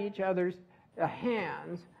tied each other's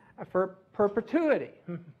hands for perpetuity.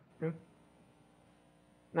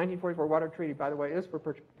 1944 Water Treaty, by the way, is for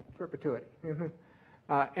perpetuity.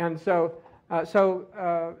 And so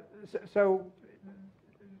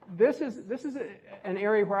this is an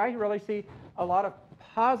area where I really see a lot of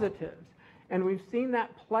positives, and we've seen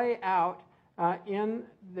that play out in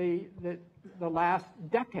the last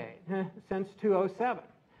decade, since 2007.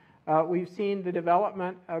 We've seen the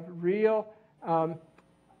development of real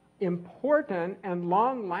important and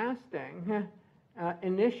long-lasting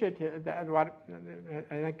initiative,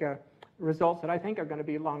 results that I think are going to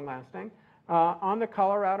be long-lasting on the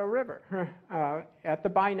Colorado River at the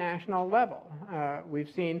binational level. We've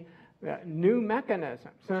seen new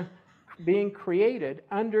mechanisms being created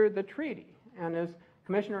under the treaty. And as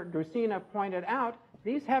Commissioner Drusina pointed out,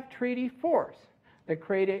 these have treaty force. The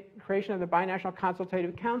creation of the Binational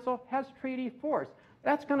Consultative Council has treaty force.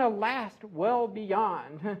 That's going to last well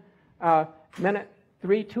beyond Minute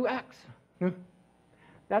 3.2x.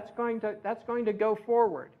 That's going to go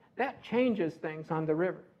forward. That changes things on the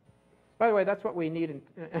river. By the way, that's what we need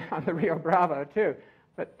on the Rio Bravo too.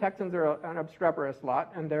 But Texans are an obstreperous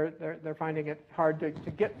lot, and they're finding it hard to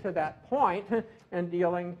get to that point in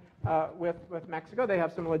dealing with Mexico. They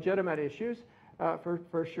have some legitimate issues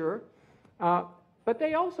for sure, but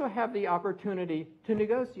they also have the opportunity to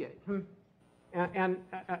negotiate, and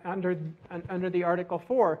under the Article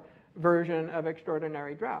 4 version of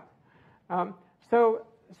extraordinary drought. So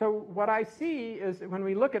what I see is when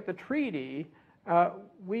we look at the treaty,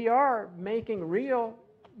 we are making real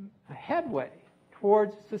headway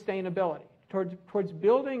towards sustainability, towards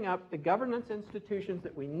building up the governance institutions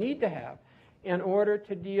that we need to have in order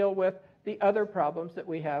to deal with the other problems that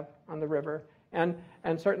we have on the river, and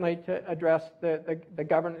certainly to address the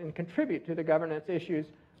governance and contribute to the governance issues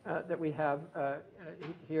that we have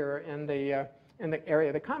here in the area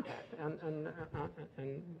of the compact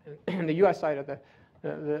and the U.S. side of the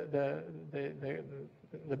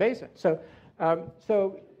basin.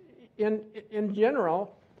 So in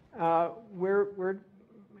general,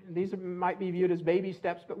 these might be viewed as baby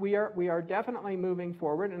steps, but we are definitely moving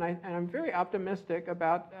forward, and I'm very optimistic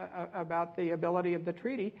about the ability of the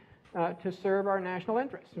treaty to serve our national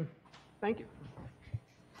interests. Thank you.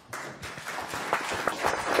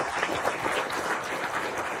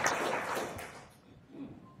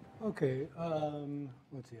 Okay,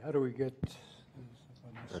 let's see, how do we get this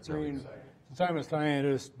up on the screen? Since I'm a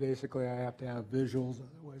scientist, basically I have to have visuals,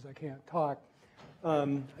 otherwise I can't talk.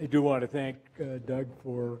 I do want to thank Doug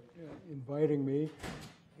for inviting me,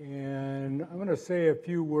 And I'm going to say a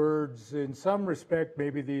few words. In some respect,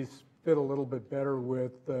 maybe these fit a little bit better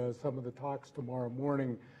with some of the talks tomorrow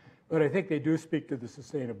morning, but I think they do speak to the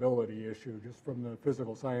sustainability issue, just from the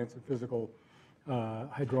physical science and physical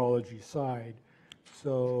hydrology side.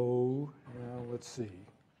 So let's see,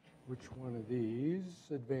 which one of these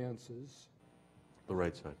advances? The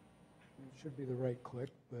right side. It should be the right click,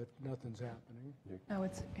 but nothing's happening. No,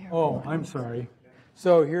 it's arrow. Oh, I'm sorry.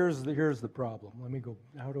 So here's the problem. Let me go,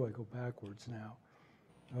 how do I go backwards now?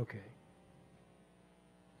 Okay.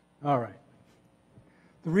 All right.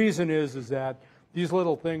 The reason is that these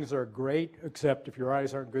little things are great, except if your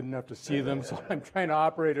eyes aren't good enough to see them. So I'm trying to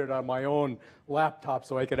operate it on my own laptop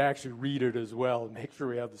so I could actually read it as well and make sure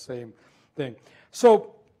we have the same thing.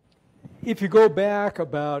 So if you go back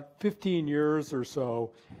about 15 years or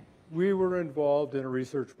so, we were involved in a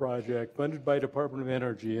research project funded by Department of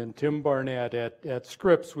Energy, and Tim Barnett at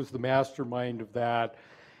Scripps was the mastermind of that.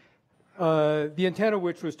 The intent of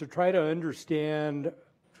which was to try to understand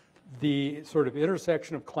the sort of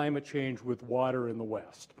intersection of climate change with water in the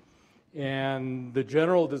West. And the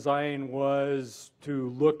general design was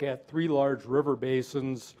to look at 3 large river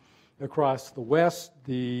basins across the West,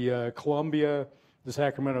 the Columbia, the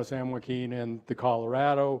Sacramento, San Joaquin, and the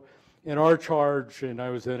Colorado. And our charge, and I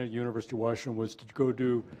was then at University of Washington, was to go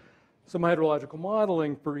do some hydrological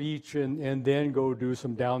modeling for each and then go do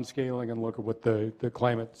some downscaling and look at what the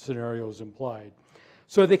climate scenarios implied.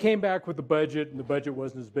 So they came back with the budget, and the budget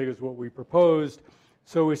wasn't as big as what we proposed.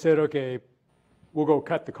 So we said, okay, we'll go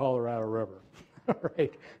cut the Colorado River. All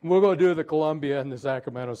right, and we'll go do the Columbia and the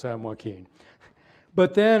Sacramento, San Joaquin.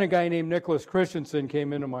 But then a guy named Nicholas Christensen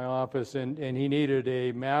came into my office, and he needed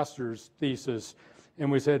a master's thesis.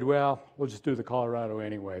 And we said, well, we'll just do the Colorado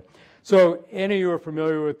anyway. So any of you are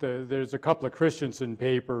familiar with there's a couple of Christensen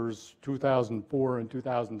papers, 2004 and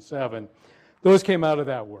 2007. Those came out of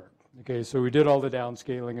that work. Okay, so we did all the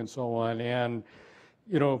downscaling and so on, and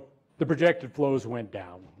the projected flows went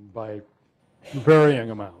down by varying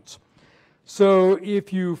amounts. So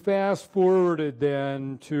if you fast forwarded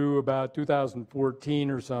then to about 2014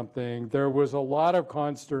 or something, there was a lot of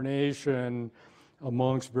consternation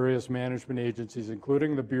amongst various management agencies,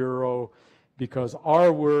 including the Bureau, because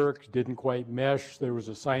our work didn't quite mesh. There was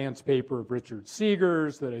a science paper of Richard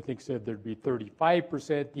Seeger's that I think said there'd be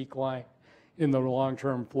 35% decline in the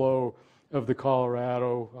long-term flow of the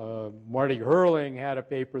Colorado. Marty Hurling had a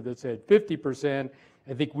paper that said 50%.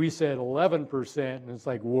 I think we said 11%, and it's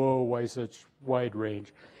like, whoa, why such wide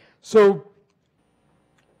range? So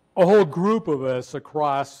a whole group of us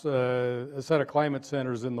across a set of climate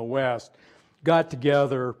centers in the West got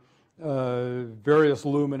together, various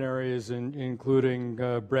luminaries, including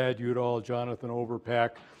Brad Udall, Jonathan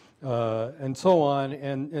Overpeck, and so on.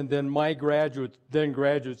 And then my graduate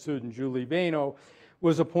student, Julie Vano,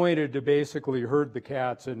 was appointed to basically herd the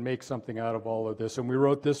cats and make something out of all of this. And we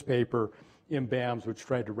wrote this paper in BAMS, which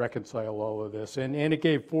tried to reconcile all of this. And it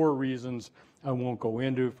gave 4 reasons I won't go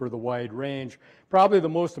into for the wide range. Probably the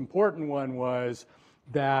most important one was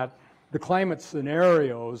that the climate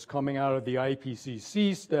scenarios coming out of the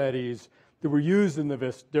IPCC studies that were used in the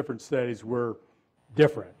different studies were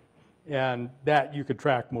different, and that you could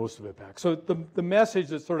track most of it back. So the message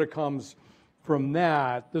that sort of comes from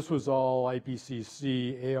that, this was all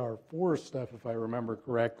IPCC AR4 stuff, if I remember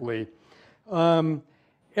correctly.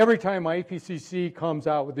 Every time IPCC comes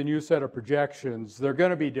out with a new set of projections, they're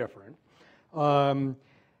going to be different.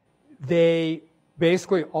 They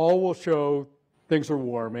basically all will show things are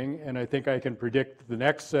warming, and I think I can predict the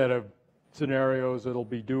next set of scenarios that'll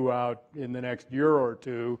be due out in the next year or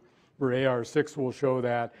two, where AR6 will show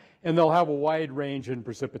that, and they'll have a wide range in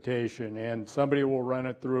precipitation, and somebody will run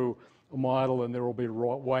it through a model, and there will be a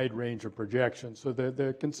wide range of projections. So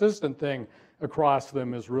the consistent thing across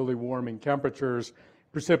them is really warming temperatures,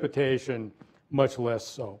 precipitation, much less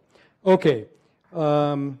so. Okay,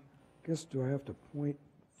 guess do I have to point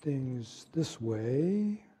things this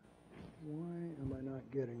way? Why am I not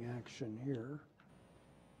getting action here?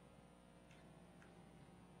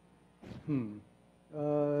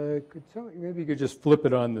 Maybe you could just flip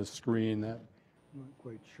it on the screen. I'm not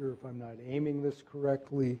quite sure if I'm not aiming this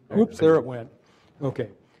correctly. Oops, there it went. Okay.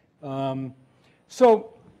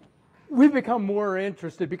 So we've become more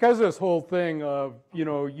interested because of this whole thing of,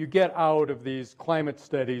 you get out of these climate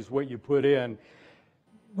studies what you put in.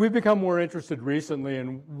 We've become more interested recently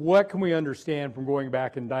in what can we understand from going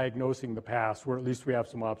back and diagnosing the past, where at least we have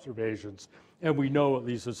some observations and we know at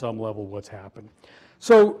least at some level what's happened.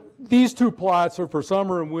 So these 2 plots are for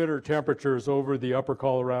summer and winter temperatures over the upper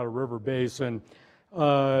Colorado River Basin.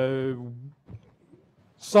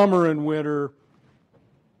 Summer and winter,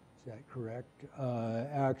 that correct?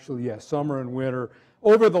 Actually, yes, summer and winter.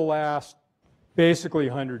 Over the last basically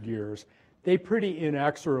 100 years, they pretty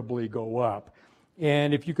inexorably go up.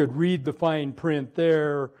 And if you could read the fine print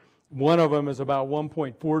there, one of them is about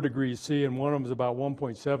 1.4 degrees C and one of them is about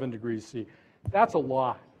 1.7 degrees C. That's a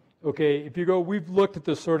lot. Okay, if you go, we've looked at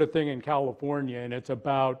this sort of thing in California, and it's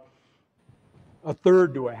about a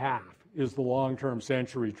third to a half is the long-term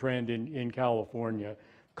century trend in California.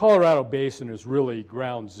 Colorado Basin is really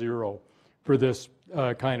ground zero for this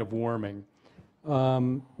kind of warming.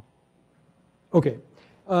 Okay,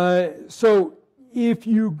 so if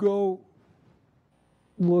you go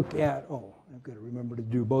look at, oh, I've got to remember to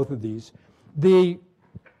do both of these. The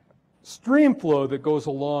stream flow that goes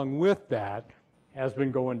along with that has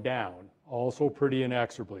been going down, also pretty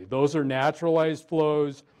inexorably. Those are naturalized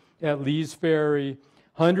flows at Lee's Ferry,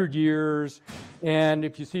 100 years, and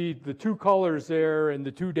if you see the two colors there and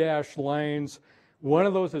the two dashed lines, one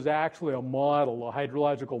of those is actually a model, a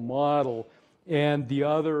hydrological model, and the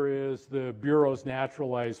other is the Bureau's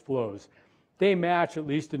naturalized flows. They match, at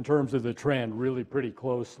least in terms of the trend, really pretty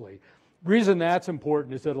closely. The reason that's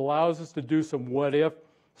important is it allows us to do some what-if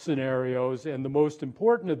scenarios, and the most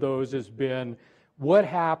important of those has been what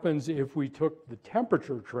happens if we took the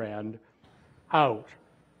temperature trend out.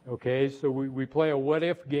 Okay, so we play a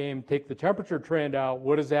what-if game, take the temperature trend out,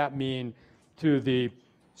 what does that mean to the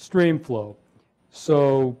stream flow?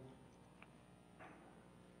 So,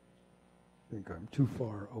 I think I'm too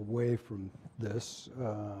far away from this.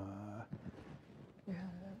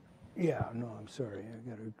 Yeah, no, I'm sorry. I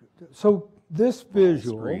gotta, so this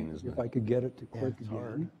visual, screen, if I could get it to click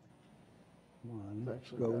again. Come on,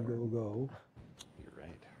 go. You're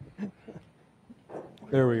right.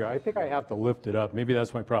 There we go. I think I have to lift it up. Maybe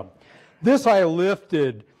that's my problem. This I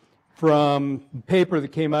lifted from paper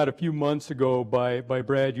that came out a few months ago by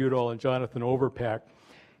Brad Udall and Jonathan Overpeck.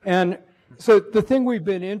 And so the thing we've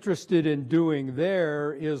been interested in doing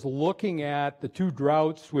there is looking at the two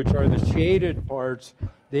droughts, which are the shaded parts.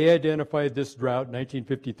 They identified this drought,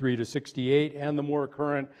 1953 to 68, and the more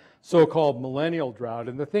current so-called millennial drought.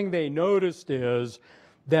 And the thing they noticed is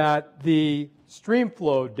that the stream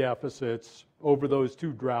flow deficits over those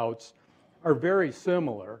two droughts are very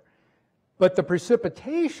similar. But the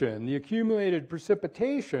precipitation, the accumulated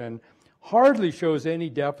precipitation, hardly shows any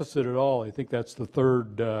deficit at all. I think that's the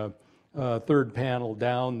third panel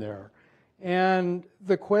down there. And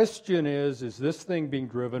the question is this thing being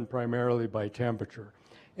driven primarily by temperature?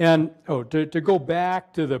 And to go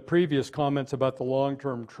back to the previous comments about the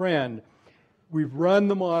long-term trend, we've run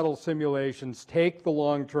the model simulations, take the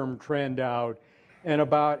long-term trend out, and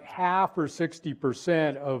about half or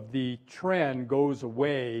 60% of the trend goes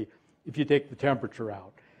away if you take the temperature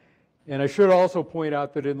out. And I should also point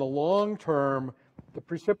out that in the long term, the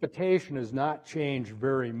precipitation has not changed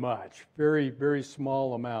very much, very, very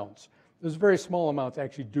small amounts. Those very small amounts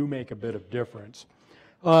actually do make a bit of difference.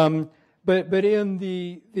 But in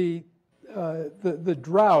the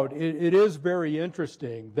drought, it is very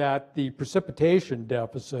interesting that the precipitation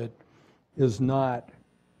deficit is not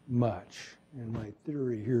much. And my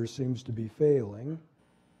theory here seems to be failing.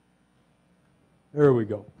 There we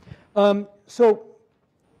go. So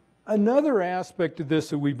another aspect of this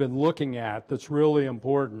that we've been looking at that's really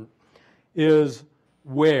important is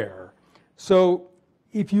where. So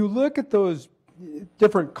if you look at those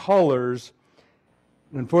different colors,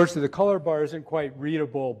 unfortunately the color bar isn't quite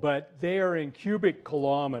readable, but they are in cubic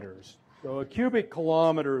kilometers. So a cubic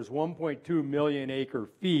kilometer is 1.2 million acre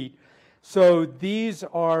feet. So these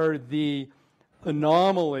are the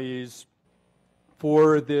anomalies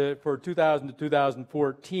for 2000 to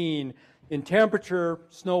 2014 in temperature,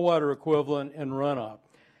 snow water equivalent, and runoff.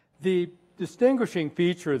 The distinguishing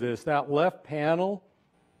feature of this, that left panel,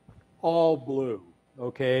 all blue,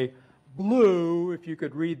 okay? Blue, if you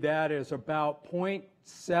could read that, is about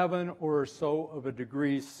 0.7 or so of a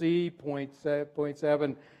degree C,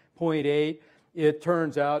 0.7, 0.8. It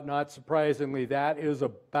turns out, not surprisingly, that is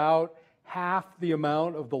about half the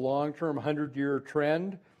amount of the long-term 100-year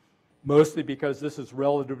trend, mostly because this is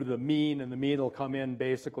relative to the mean, and the mean will come in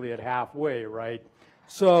basically at halfway, right?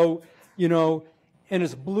 So, you know, and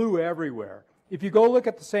it's blue everywhere. If you go look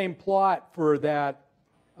at the same plot for that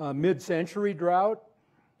mid-century drought,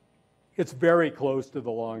 it's very close to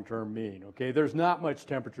the long-term mean, okay? There's not much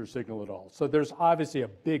temperature signal at all. So there's obviously a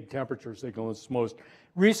big temperature signal. It's the most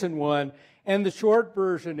recent one. And the short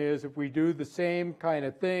version is if we do the same kind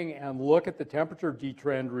of thing and look at the temperature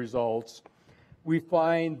detrend results, we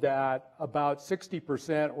find that about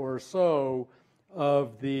 60% or so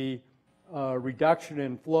of the reduction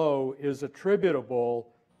in flow is attributable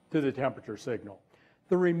to the temperature signal.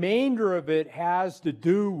 The remainder of it has to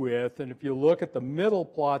do with, and if you look at the middle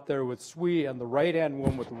plot there with SWE and the right-hand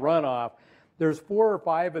one with runoff, there's 4 or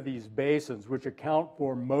 5 of these basins which account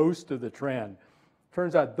for most of the trend.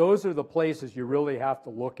 Turns out those are the places you really have to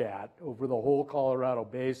look at over the whole Colorado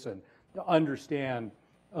Basin to understand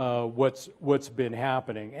what's been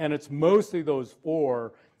happening. And it's mostly those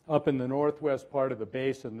 4 up in the northwest part of the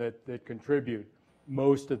basin that contribute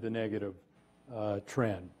most of the negative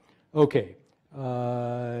trend. Okay.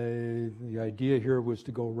 The idea here was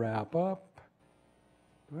to go wrap up.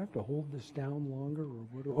 Do I have to hold this down longer? Or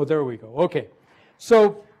what oh, there we go. Okay.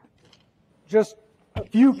 So just a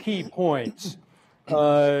few key points.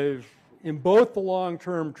 In both the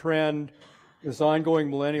long-term trend, this ongoing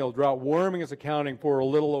millennial drought, warming is accounting for a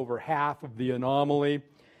little over half of the anomaly.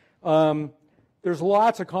 There's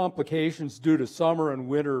lots of complications due to summer and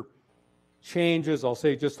winter changes. I'll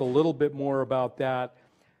say just a little bit more about that.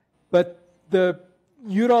 But the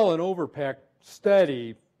Udall and Overpeck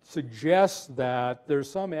study suggests that there's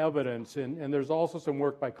some evidence, and there's also some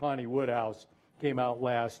work by Connie Woodhouse came out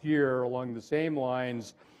last year along the same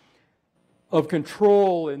lines, of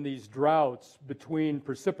control in these droughts between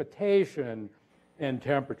precipitation and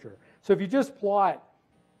temperature. So if you just plot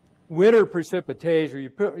winter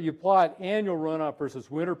precipitation, you plot annual runoff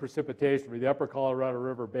versus winter precipitation for the upper Colorado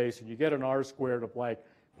River Basin, you get an R squared of like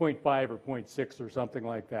 0.5 or 0.6 or something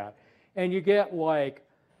like that. And you get like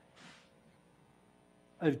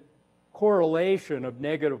a correlation of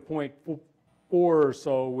negative 0.4 or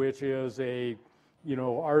so, which is a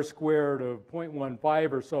R squared of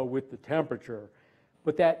 0.15 or so with the temperature.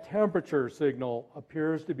 But that temperature signal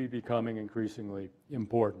appears to be becoming increasingly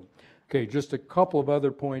important. Okay, just a couple of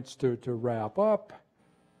other points to wrap up.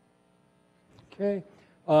 Okay.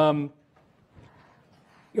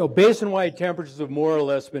 Basin-wide temperatures have more or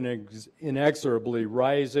less been inexorably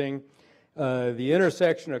rising. The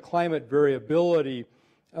intersection of climate variability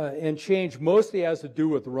and change mostly has to do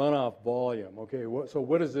with runoff volume. Okay, so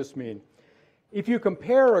what does this mean? If you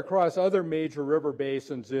compare across other major river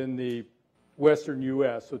basins in the western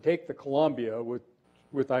U.S., so take the Columbia,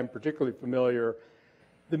 with I'm particularly familiar,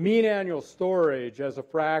 the mean annual storage as a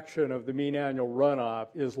fraction of the mean annual runoff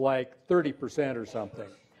is like 30% or something.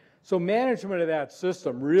 So management of that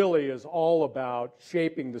system really is all about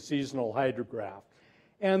shaping the seasonal hydrograph.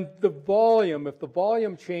 And the volume, if the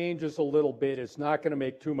volume changes a little bit, it's not going to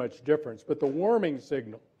make too much difference. But the warming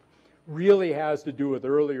signal really has to do with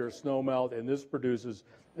earlier snowmelt, and this produces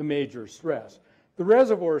a major stress. The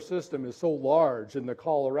reservoir system is so large in the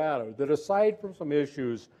Colorado that aside from some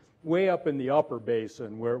issues way up in the upper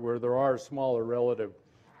basin where there are smaller relative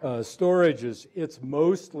storages, it's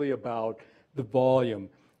mostly about the volume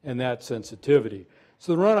and that sensitivity.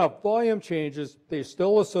 So the runoff volume changes, they're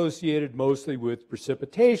still associated mostly with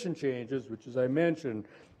precipitation changes, which, as I mentioned,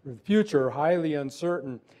 in the future are highly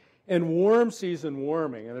uncertain, and warm season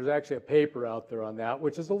warming. And there's actually a paper out there on that,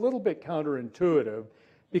 which is a little bit counterintuitive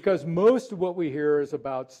because most of what we hear is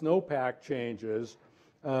about snowpack changes,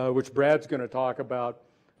 which Brad's going to talk about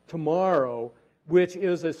tomorrow, which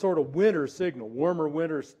is a sort of winter signal, warmer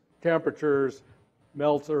winter temperatures,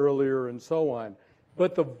 melts earlier, and so on.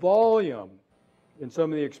 But the volume in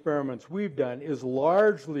some of the experiments we've done is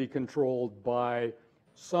largely controlled by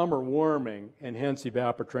summer warming and hence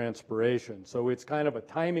evapotranspiration. So it's kind of a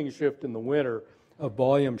timing shift in the winter, a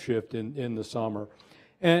volume shift in the summer.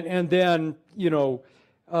 And then,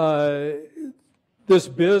 this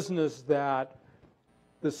business that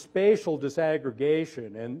the spatial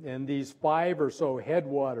disaggregation and these 5 or so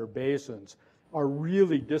headwater basins are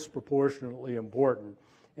really disproportionately important.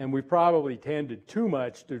 And we probably tended too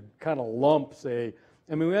much to kind of lump, say,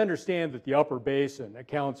 we understand that the upper basin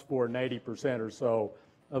accounts for 90% or so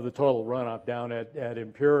of the total runoff down at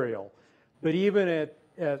Imperial. But even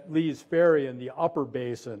at Lee's Ferry in the upper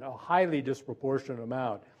basin, a highly disproportionate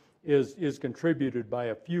amount is contributed by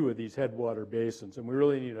a few of these headwater basins. And we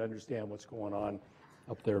really need to understand what's going on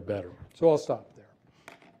up there better. So I'll stop there.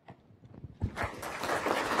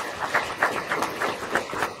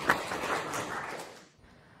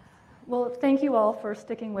 Well, thank you all for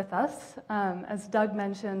sticking with us. As Doug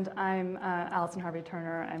mentioned, I'm Allison Harvey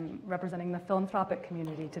Turner. I'm representing the philanthropic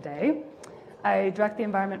community today. I direct the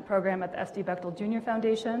environment program at the S.D. Bechtel Jr.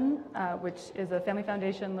 Foundation, which is a family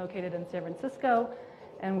foundation located in San Francisco,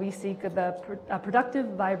 and we seek a productive,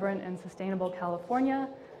 vibrant, and sustainable California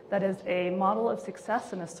that is a model of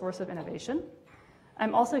success and a source of innovation.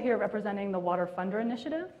 I'm also here representing the Water Funder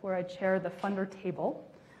Initiative, where I chair the funder table.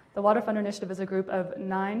 The Water Funder Initiative is a group of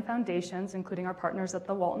 9 foundations, including our partners at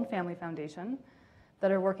the Walton Family Foundation,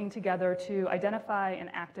 that are working together to identify and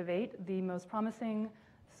activate the most promising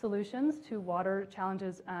solutions to water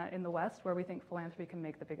challenges in the West where we think philanthropy can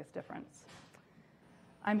make the biggest difference.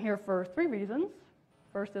 I'm here for 3 reasons.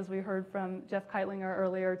 First, as we heard from Jeff Keitlinger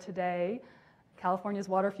earlier today, California's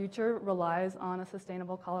water future relies on a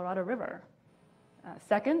sustainable Colorado River.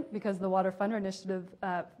 Second, because the Water Funder Initiative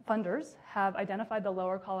funders have identified the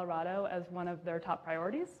Lower Colorado as one of their top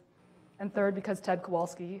priorities. And third, because Ted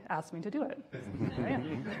Kowalski asked me to do it.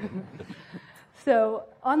 So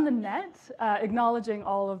on the net, acknowledging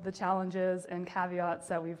all of the challenges and caveats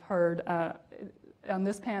that we've heard on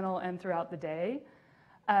this panel and throughout the day,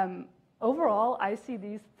 overall, I see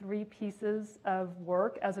these 3 pieces of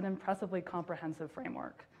work as an impressively comprehensive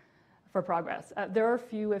framework for progress. There are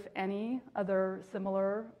few, if any, other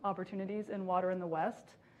similar opportunities in water in the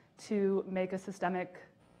West to make a systemic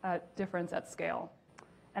difference at scale.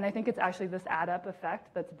 And I think it's actually this add-up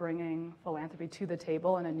effect that's bringing philanthropy to the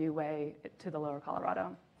table in a new way to the Lower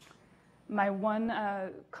Colorado. My one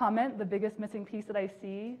comment, the biggest missing piece that I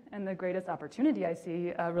see and the greatest opportunity I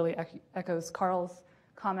see really echoes Carl's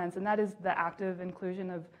comments, and that is the active inclusion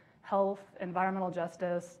of health, environmental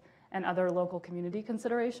justice, and other local community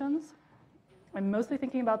considerations. I'm mostly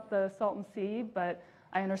thinking about the Salton Sea, but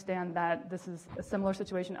I understand that this is a similar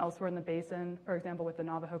situation elsewhere in the basin, for example, with the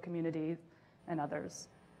Navajo community and others.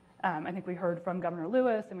 I think we heard from Governor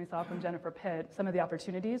Lewis and we saw from Jennifer Pitt some of the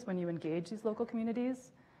opportunities when you engage these local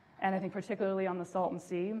communities. And I think particularly on the Salton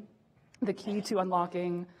Sea, the key to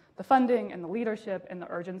unlocking the funding and the leadership and the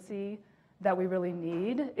urgency that we really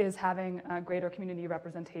need is having greater community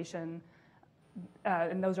representation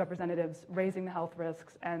and those representatives raising the health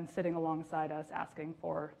risks and sitting alongside us asking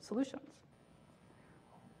for solutions.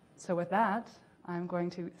 So with that, I'm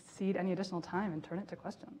going to cede any additional time and turn it to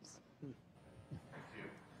questions.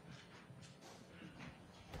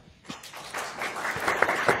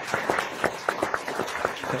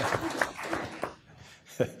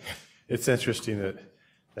 It's interesting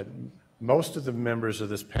that most of the members of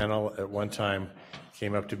this panel at one time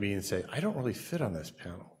came up to me and say, I don't really fit on this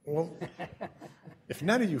panel. Well, if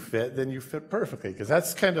none of you fit, then you fit perfectly, because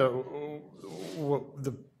that's kind of what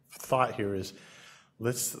the thought here is.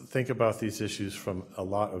 Let's think about these issues from a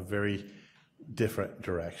lot of very different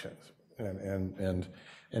directions, and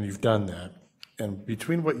you've done that. And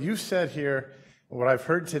between what you said here and what I've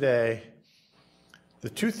heard today, the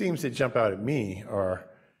 2 themes that jump out at me are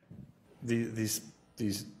these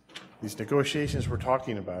negotiations we're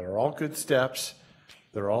talking about are all good steps.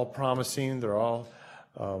 They're all promising. They're all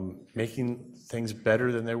making things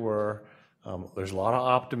better than they were. There's a lot of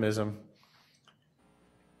optimism,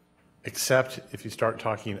 except if you start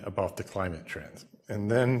talking about the climate trends. And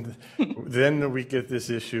then we get this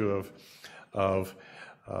issue of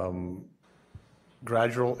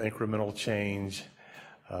gradual incremental change,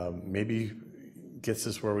 maybe gets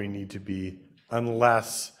us where we need to be,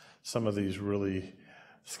 unless some of these really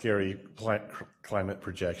scary climate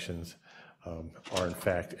projections are in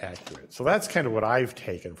fact accurate. So that's kind of what I've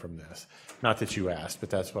taken from this. Not that you asked,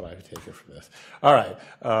 but that's what I've taken from this. All right,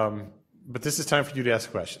 but this is time for you to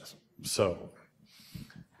ask questions. So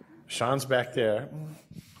Sean's back there.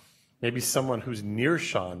 Maybe someone who's near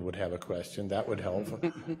Sean would have a question. That would help.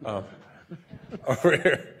 Over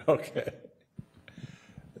here, okay.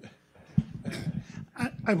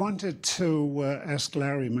 I wanted to ask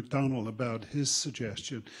Larry McDonald about his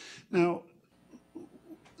suggestion. Now,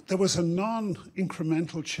 there was a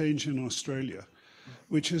non-incremental change in Australia,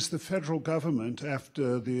 which is the federal government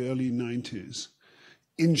after the early 90s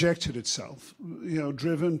injected itself,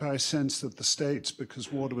 driven by a sense that the states,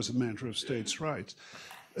 because water was a matter of states' rights,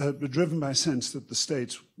 but driven by a sense that the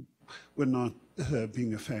states were not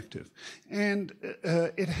being effective. And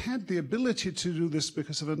it had the ability to do this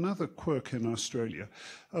because of another quirk in Australia.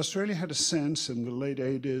 Australia had a sense in the late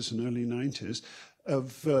 80s and early 90s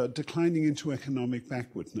of declining into economic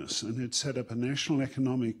backwardness, and it set up a National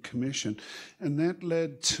Economic Commission, and that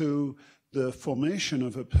led to the formation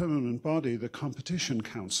of a permanent body, the Competition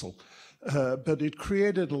Council. But it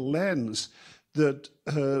created a lens that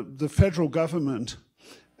the federal government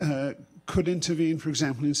could intervene, for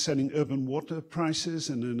example, in setting urban water prices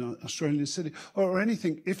in an Australian city, or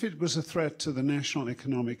anything, if it was a threat to the national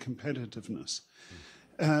economic competitiveness.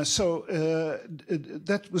 So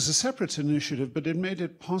that was a separate initiative, but it made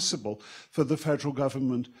it possible for the federal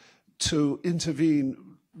government to intervene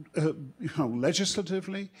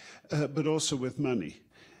legislatively, but also with money.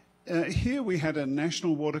 Here we had a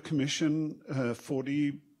National Water Commission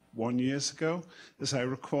 41 years ago, as I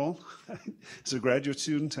recall. As a graduate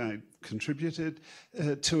student, I contributed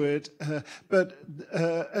to it.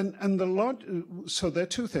 So there are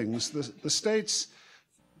 2 things. The states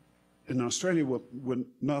in Australia were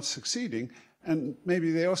not succeeding, and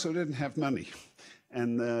maybe they also didn't have money.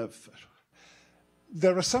 And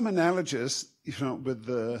there are some analogies, with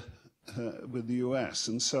the U.S.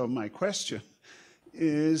 And so my question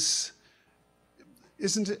is,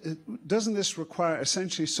 doesn't this require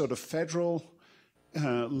essentially sort of federal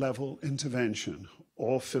level intervention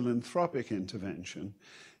or philanthropic intervention?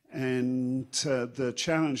 And the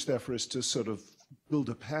challenge, therefore, is to sort of build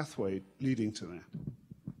a pathway leading to that.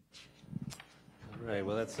 Right.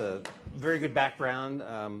 Well, that's a very good background.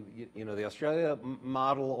 The Australia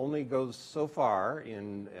model only goes so far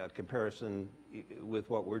in comparison with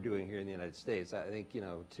what we're doing here in the United States. I think,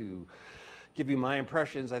 to give you my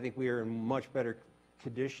impressions, I think we are in much better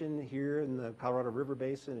condition here in the Colorado River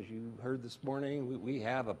Basin. As you heard this morning, we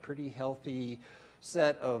have a pretty healthy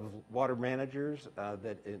set of water managers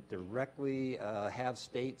that directly have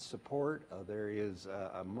state support. There is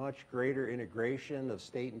a much greater integration of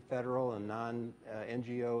state and federal and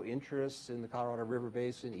non-NGO interests in the Colorado River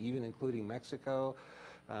Basin, even including Mexico.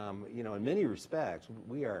 In many respects,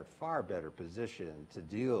 we are far better positioned to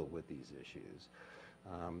deal with these issues.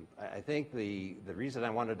 I think the reason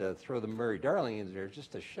I wanted to throw the Murray-Darling in there is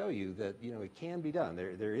just to show you that, it can be done.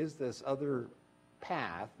 There is this other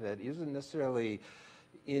path that isn't necessarily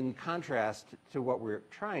in contrast to what we're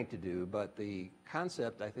trying to do, but the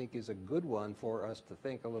concept, I think, is a good one for us to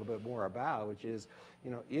think a little bit more about, which is,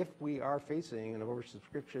 if we are facing an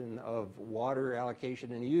oversubscription of water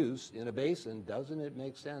allocation and use in a basin, doesn't it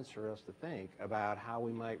make sense for us to think about how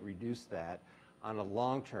we might reduce that on a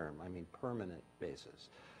long-term, permanent basis?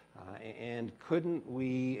 And couldn't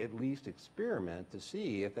we at least experiment to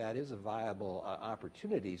see if that is a viable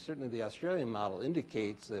opportunity? Certainly the Australian model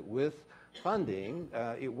indicates that with funding,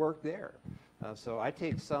 it worked there. So I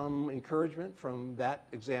take some encouragement from that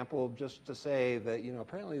example just to say that,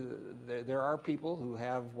 apparently there are people who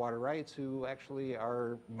have water rights who actually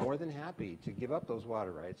are more than happy to give up those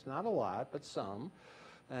water rights. Not a lot, but some.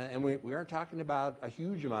 And we aren't talking about a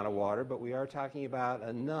huge amount of water, but we are talking about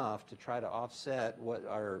enough to try to offset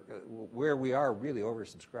where we are really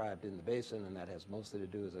oversubscribed in the basin, and that has mostly to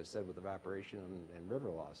do, as I said, with evaporation and river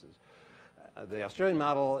losses. The Australian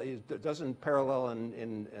model doesn't parallel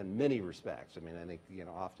in many respects. I think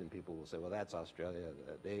often people will say, well, that's Australia.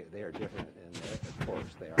 They are different, and of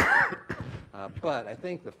course they are. But I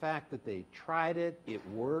think the fact that they tried it, it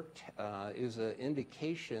worked, is an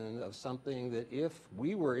indication of something that if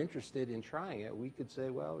we were interested in trying it, we could say,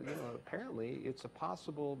 well, apparently it's a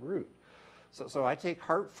possible route. So I take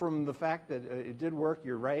heart from the fact that it did work.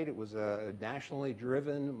 You're right, it was a nationally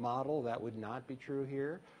driven model. That would not be true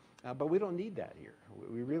here. But we don't need that here.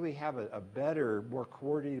 We really have a better, more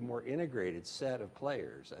coordinated, more integrated set of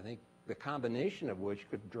players. I think the combination of which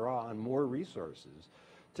could draw on more resources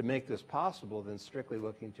to make this possible than strictly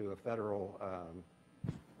looking to a federal,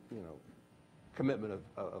 commitment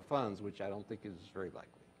of funds, which I don't think is very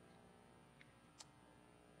likely.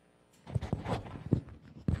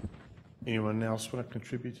 Anyone else want to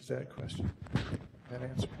contribute to that question, that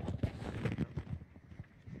answer?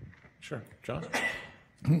 Sure, John?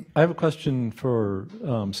 I have a question for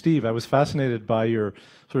Steve. I was fascinated by your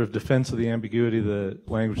sort of defense of the ambiguity of the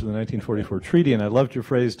language of the 1944 treaty, and I loved your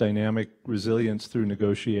phrase, dynamic resilience through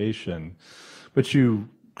negotiation. But you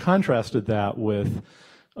contrasted that with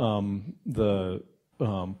the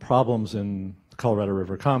problems in the Colorado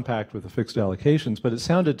River Compact with the fixed allocations, but it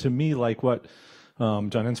sounded to me like what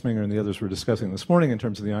John Ensminger and the others were discussing this morning in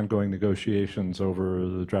terms of the ongoing negotiations over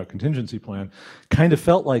the drought contingency plan kind of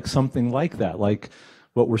felt like something like that, like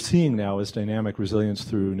what we're seeing now is dynamic resilience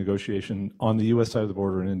through negotiation on the U.S. side of the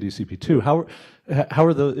border and in DCP2. How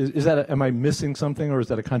are those? Am I missing something, or is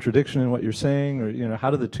that a contradiction in what you're saying, or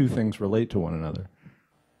how do the two things relate to one another?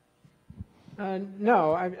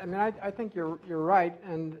 No, I think you're right,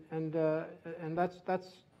 and that's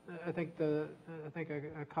I think a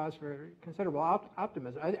cause for considerable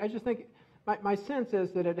optimism. I just think. My sense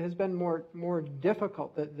is that it has been more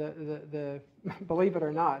difficult. Believe it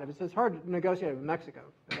or not, it's hard to negotiate with Mexico.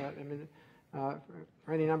 For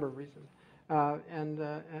any number of reasons,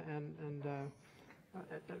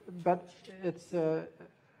 but it's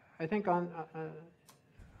I think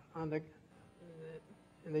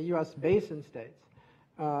in the U.S. basin states,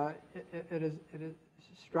 it has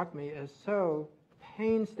struck me as so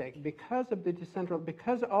painstaking because of the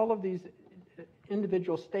because all of these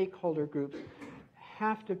individual stakeholder groups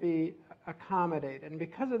have to be accommodated, and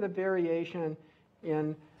because of the variation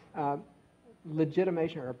in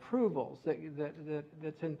legitimation or approvals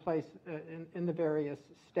that's in place in the various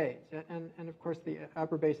states, and of course the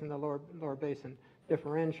upper basin, the lower basin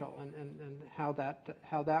differential, and how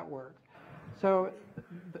that works. So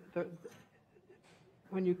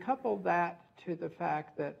when you couple that to the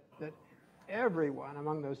fact that everyone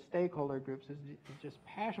among those stakeholder groups is just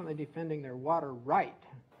passionately defending their water right,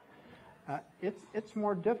 it's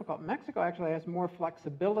more difficult. Mexico actually has more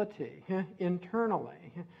flexibility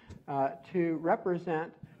internally to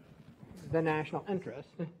represent the national interest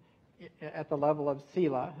at the level of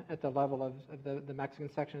CELA, at the level of the Mexican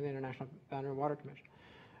section of the International Boundary and Water Commission,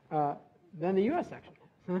 than the U.S. section.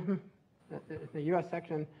 The U.S.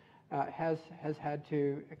 section has had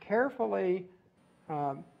to carefully,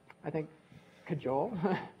 I think, cajole,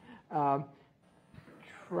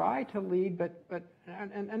 try to lead,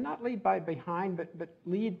 and not lead by behind, but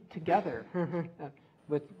lead together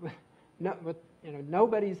with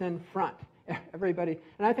nobody's in front. Everybody,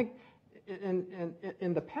 and I think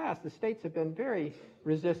in the past the states have been very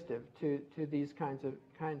resistive to these kinds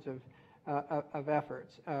of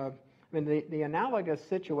efforts. I mean, the analogous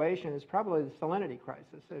situation is probably the salinity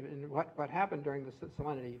crisis. And what happened during the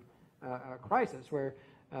salinity crisis, where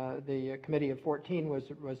the Committee of 14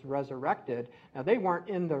 was resurrected. Now, they weren't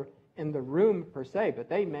in the room per se, but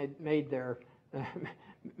they made their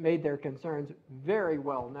made their concerns very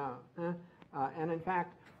well known, and in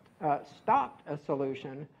fact stopped a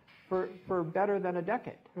solution for better than a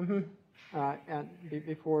decade, and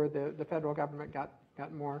before the federal government got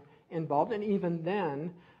more involved, and even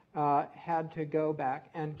then had to go back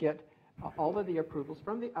and get all of the approvals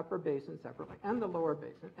from the upper basin separately and the lower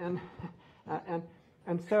basin,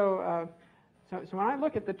 and so when I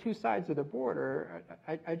look at the two sides of the border,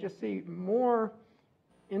 I just see more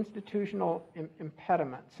institutional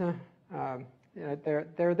impediments.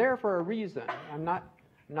 They're there for a reason. I'm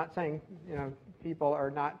not saying people are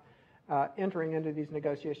not entering into these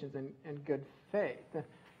negotiations in good faith,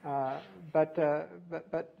 but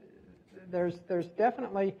there's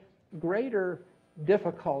definitely greater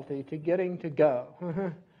difficulty to getting to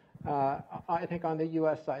go, I think, on the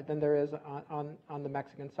U.S. side than there is on the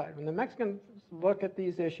Mexican side. When the Mexicans look at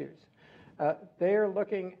these issues, they are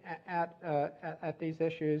looking at these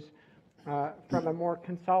issues from a more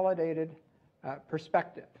consolidated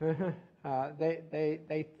perspective.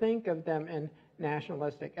 They think of them in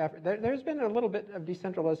nationalistic effort. There's been a little bit of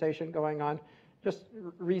decentralization going on just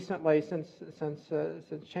recently since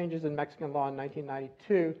changes in Mexican law in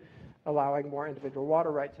 1992, allowing more individual water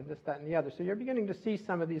rights and this, that, and the other. So you're beginning to see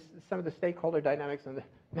some of the stakeholder dynamics on the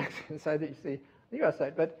Mexican side that you see on the U.S.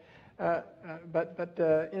 side. But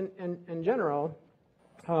in general,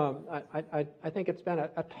 I think it's been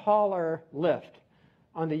a taller lift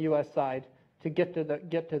on the U.S. side to get to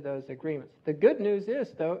those agreements. The good news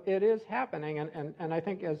is, though, it is happening, and I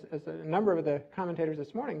think as a number of the commentators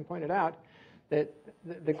this morning pointed out, that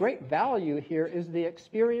the great value here is the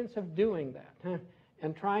experience of doing that,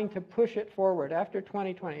 and trying to push it forward after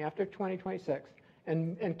 2020, after 2026,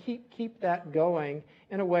 and keep that going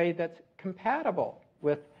in a way that's compatible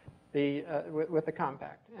with the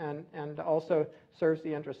compact, and also serves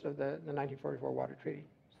the interest of the 1944 Water Treaty.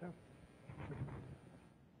 So.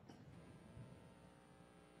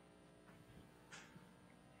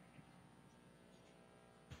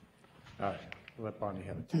 All right, we'll let Bonnie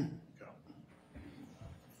have it too. Go.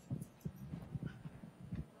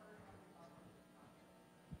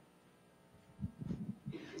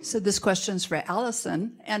 So this question's for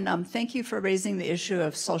Allison, and thank you for raising the issue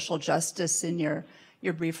of social justice in your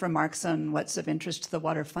brief remarks on what's of interest to the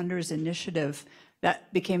Water Funders Initiative.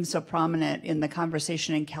 That became so prominent in the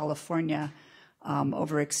conversation in California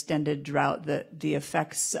over extended drought, that the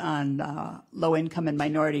effects on low-income and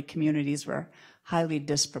minority communities were highly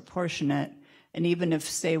disproportionate. And even if,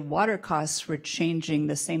 say, water costs were changing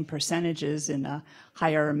the same percentages in a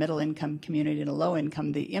higher or middle-income community and a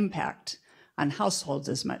low-income, the impact on households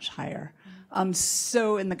is much higher.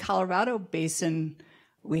 So in the Colorado Basin,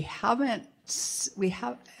 I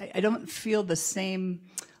don't feel the same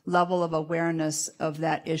level of awareness of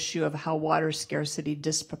that issue of how water scarcity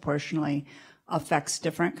disproportionately affects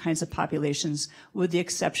different kinds of populations, with the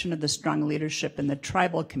exception of the strong leadership in the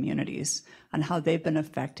tribal communities on how they've been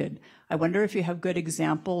affected. I wonder if you have good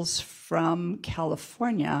examples from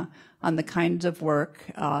California on the kinds of work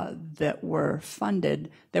that were funded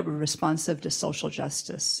that were responsive to social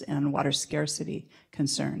justice and water scarcity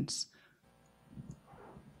concerns.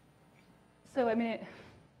 So, I mean,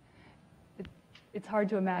 it's hard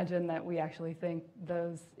to imagine that we actually think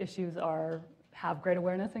those issues have great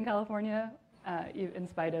awareness in California, in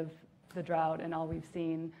spite of the drought and all we've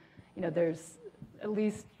seen. You know, there's at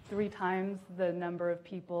least 3 times the number of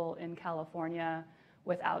people in California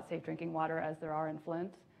without safe drinking water as there are in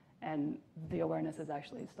Flint, and the awareness is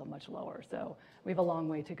actually still much lower. So we have a long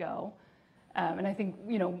way to go. And I think,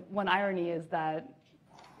 one irony is that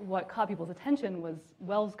what caught people's attention was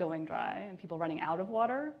wells going dry and people running out of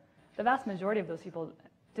water. The vast majority of those people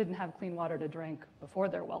didn't have clean water to drink before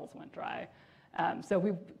their wells went dry. So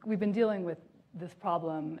we've been dealing with this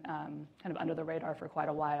problem kind of under the radar for quite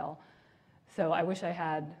a while. So I wish I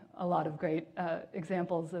had a lot of great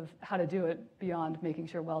examples of how to do it beyond making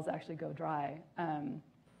sure wells actually go dry.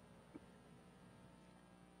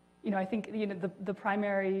 I think the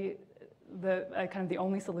primary, kind of the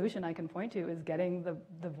only solution I can point to is getting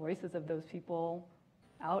the voices of those people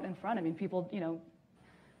out in front. I mean, people,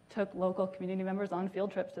 took local community members on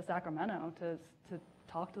field trips to Sacramento to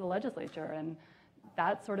talk to the legislature, and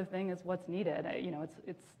that sort of thing is what's needed.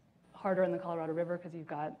 It's harder in the Colorado River because you've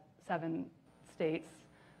got 7 states,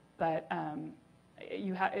 but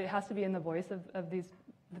it has to be in the voice of the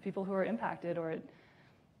people who are impacted, or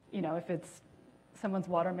if it's someone's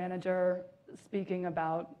water manager speaking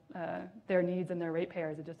about their needs and their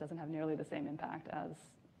ratepayers, it just doesn't have nearly the same impact as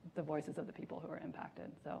the voices of the people who are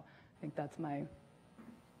impacted. So I think that's my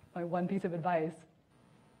one piece of advice.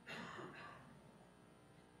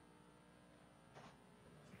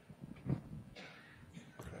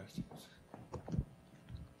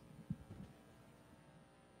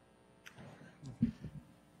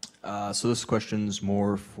 So this question's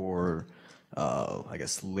more for, I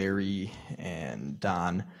guess, Larry and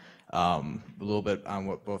Don. A little bit on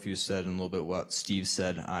what both of you said and a little bit what Steve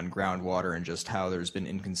said on groundwater and just how there's been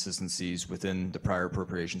inconsistencies within the prior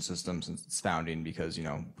appropriation system since its founding because,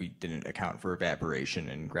 we didn't account for evaporation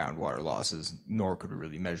and groundwater losses, nor could we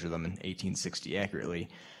really measure them in 1860 accurately.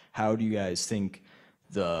 How do you guys think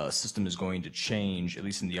the system is going to change, at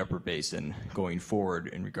least in the upper basin, going forward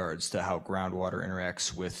in regards to how groundwater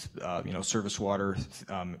interacts with, surface water?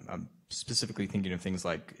 I'm specifically thinking of things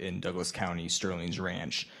like in Douglas County, Sterling's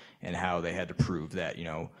Ranch, and how they had to prove that,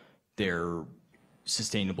 their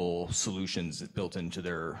sustainable solutions built into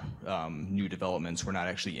their new developments were not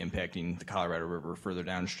actually impacting the Colorado River further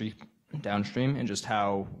downstream, and just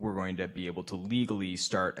how we're going to be able to legally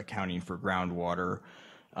start accounting for groundwater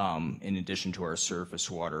in addition to our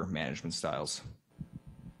surface water management styles.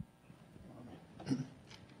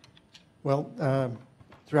 Well,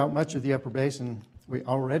 throughout much of the upper basin, we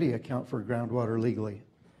already account for groundwater legally.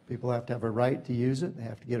 People have to have a right to use it. They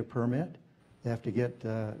have to get a permit. They have to get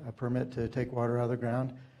a permit to take water out of the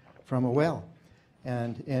ground from a well.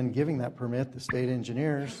 And in giving that permit, the state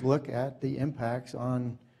engineers look at the impacts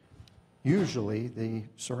on usually the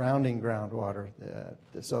surrounding groundwater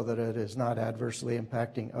so that it is not adversely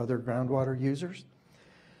impacting other groundwater users.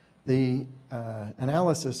 The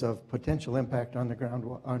analysis of potential impact on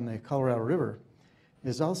the Colorado River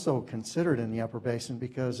is also considered in the upper basin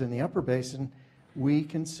because in the upper basin, we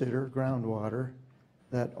consider groundwater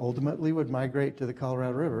that ultimately would migrate to the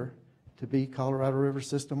Colorado River to be Colorado River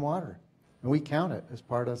system water. And we count it as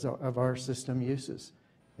part of our system uses,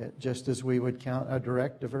 just as we would count a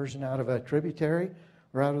direct diversion out of a tributary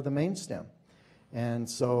or out of the main stem. And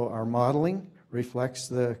so our modeling reflects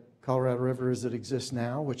the Colorado River as it exists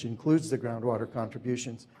now, which includes the groundwater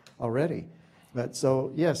contributions already. But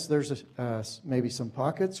so, yes, there's maybe some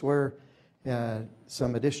pockets where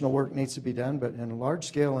some additional work needs to be done, but in a large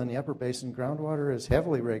scale in the upper basin, groundwater is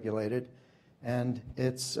heavily regulated, and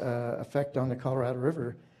its effect on the Colorado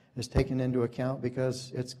River is taken into account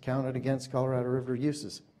because it's counted against Colorado River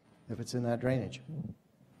uses if it's in that drainage.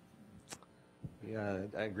 Yeah,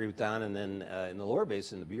 I agree with Don. And then in the lower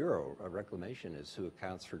basin, the Bureau of Reclamation is who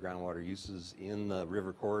accounts for groundwater uses in the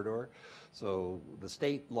river corridor. So the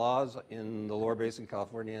state laws in the lower basin,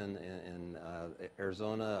 California and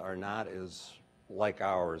Arizona, are not as like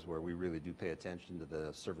ours, where we really do pay attention to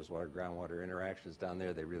the surface water, groundwater interactions. Down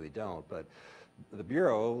there, they really don't. But the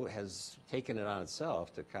Bureau has taken it on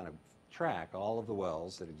itself to kind of track all of the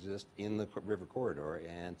wells that exist in the river corridor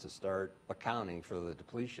and to start accounting for the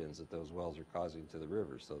depletions that those wells are causing to the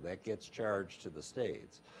river. So that gets charged to the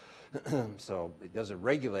states. So it doesn't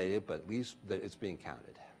regulate it, but at least it's being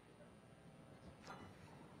counted.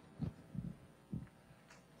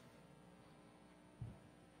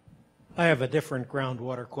 I have a different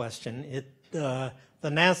groundwater question. The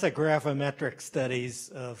NASA gravimetric studies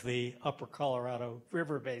of the upper Colorado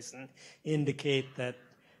River Basin indicate that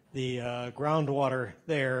the groundwater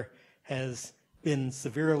there has been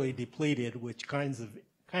severely depleted, which kind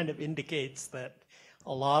of indicates that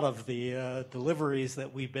a lot of the deliveries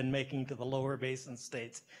that we've been making to the lower basin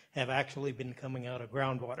states have actually been coming out of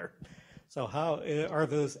groundwater. So how are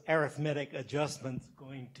those arithmetic adjustments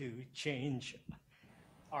going to change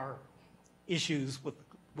our issues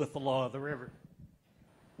with the law of the river?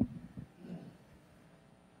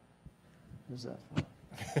 Who's that?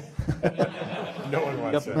 No one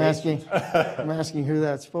wants I'm that. I'm asking who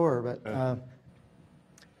that's for, but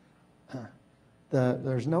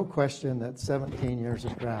there's no question that 17 years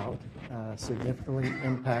of drought significantly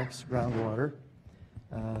impacts groundwater.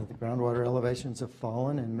 The groundwater elevations have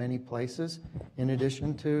fallen in many places, in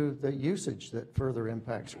addition to the usage that further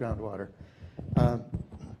impacts groundwater.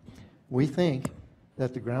 We think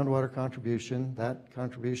that the groundwater contribution, that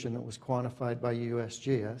contribution that was quantified by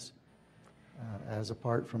USGS, as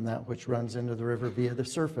apart from that which runs into the river via the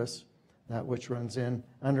surface, that which runs in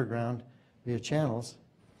underground via channels,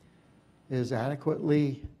 is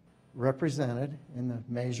adequately represented in the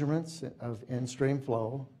measurements of in-stream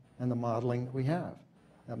flow and the modeling that we have.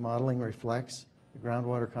 That modeling reflects the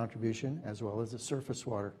groundwater contribution as well as the surface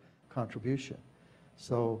water contribution.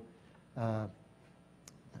 So,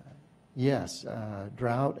 yes,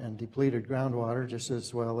 drought and depleted groundwater, just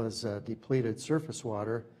as well as depleted surface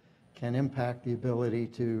water, can impact the ability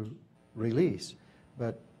to release.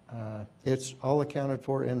 But it's all accounted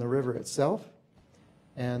for in the river itself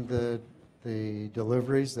and the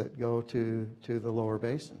deliveries that go to the lower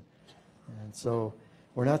basin. And so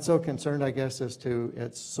we're not so concerned, I guess, as to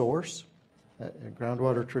its source.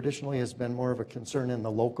 Groundwater traditionally has been more of a concern in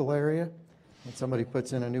the local area. When somebody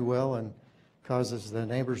puts in a new well and causes the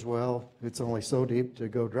neighbor's well, it's only so deep, to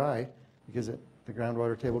go dry because the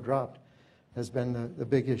groundwater table dropped, has been the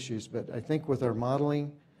big issues. But I think with our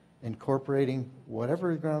modeling, incorporating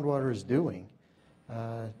whatever the groundwater is doing,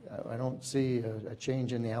 I don't see a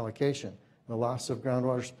change in the allocation. The loss of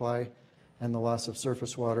groundwater supply and the loss of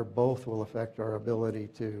surface water both will affect our ability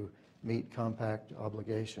to meet compact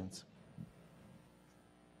obligations.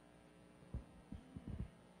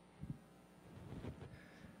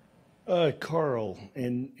 Carl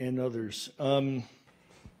and others. I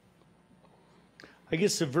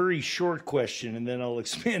guess a very short question, and then I'll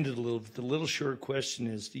expand it a little bit. The little short question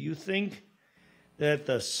is, do you think that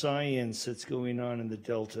the science that's going on in the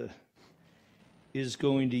Delta is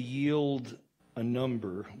going to yield a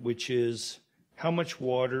number, which is how much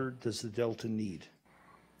water does the Delta need?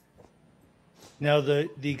 Now, the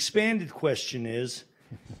expanded question is,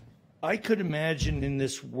 I could imagine in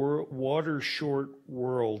this water-short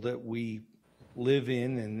world that we live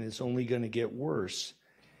in, and it's only going to get worse,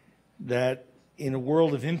 that in a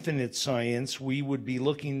world of infinite science, we would be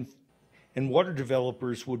looking, and water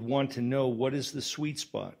developers would want to know, what is the sweet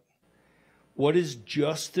spot? What is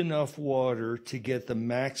just enough water to get the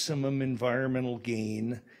maximum environmental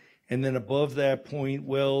gain? And then above that point,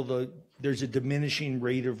 well, there's a diminishing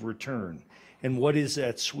rate of return. And what is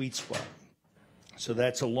that sweet spot? So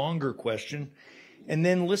that's a longer question. And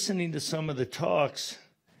then listening to some of the talks,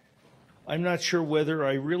 I'm not sure whether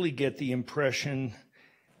I really get the impression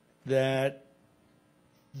that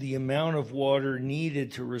the amount of water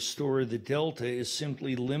needed to restore the Delta is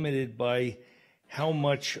simply limited by how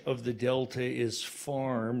much of the Delta is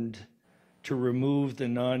farmed to remove the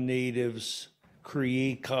non-natives,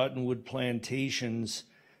 create cottonwood plantations,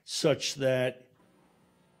 such that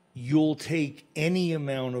you'll take any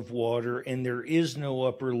amount of water and there is no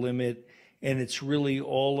upper limit, and it's really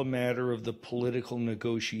all a matter of the political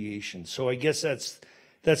negotiation. So I guess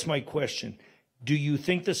that's my question. Do you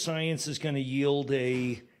think the science is going to yield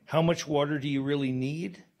how much water do you really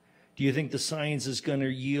need? Do you think the science is going to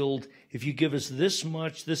yield, if you give us this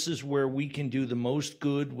much, this is where we can do the most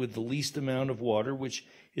good with the least amount of water, which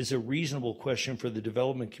is a reasonable question for the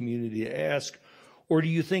development community to ask? Or do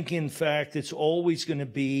you think, in fact, it's always going to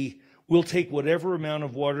be, we'll take whatever amount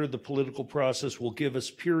of water the political process will give us,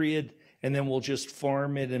 period, and then we'll just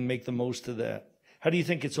farm it and make the most of that? How do you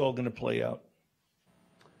think it's all going to play out?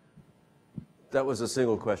 That was a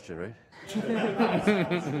single question, right?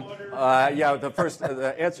 Yeah,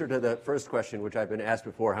 the answer to the first question, which I've been asked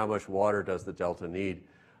before, how much water does the Delta need?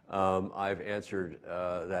 I've answered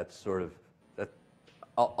that sort of.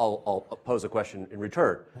 I'll pose a question in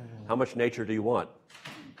return. How much nature do you want?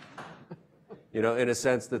 You know, in a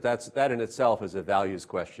sense that in itself is a values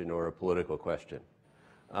question or a political question.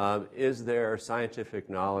 Is there scientific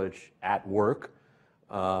knowledge at work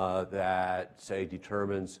that, say,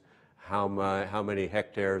 determines how many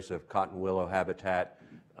hectares of cotton willow habitat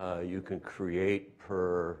you can create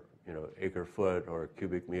per acre foot or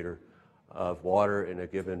cubic meter of water in a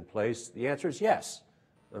given place? The answer is yes.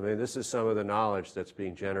 I mean, this is some of the knowledge that's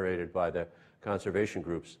being generated by the conservation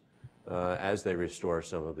groups as they restore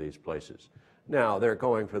some of these places. Now, they're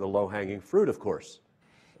going for the low-hanging fruit, of course.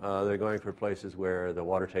 They're going for places where the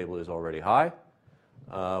water table is already high,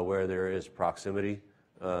 where there is proximity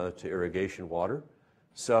to irrigation water.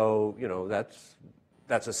 So,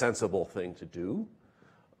 that's a sensible thing to do.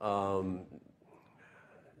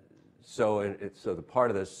 So the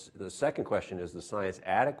part of this, the second question is the science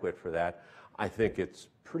adequate for that? I think it's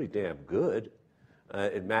pretty damn good.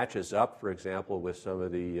 It matches up, for example, with some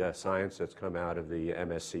of the science that's come out of the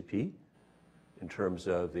MSCP in terms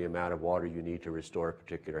of the amount of water you need to restore a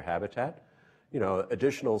particular habitat. You know,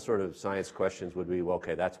 additional sort of science questions would be, well,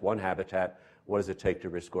 okay, that's one habitat. What does it take to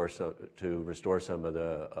restore some of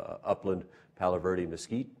the upland Palo Verde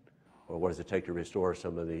mesquite? Or what does it take to restore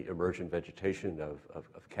some of the emergent vegetation of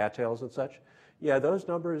cattails and such? Yeah, those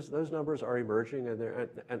numbers are emerging,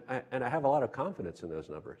 and I have a lot of confidence in those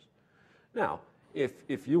numbers. Now,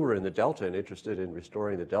 if you were in the Delta and interested in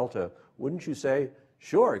restoring the Delta, wouldn't you say,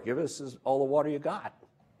 sure, give us all the water you got?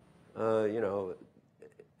 You know,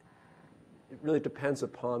 it really depends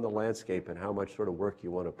upon the landscape and how much sort of work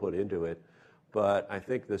you want to put into it. But I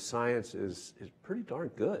think the science is pretty darn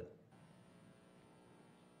good.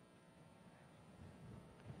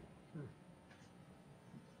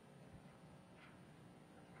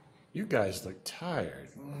 You guys look tired.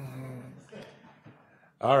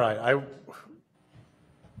 All right,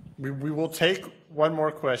 we will take one more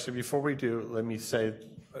question. Before we do, let me say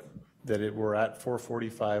that we're at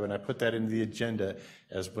 4:45, and I put that into the agenda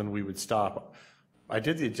as when we would stop. I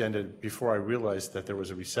did the agenda before I realized that there was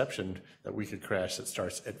a reception that we could crash that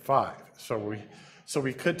starts at 5. So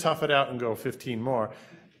we could tough it out and go 15 more.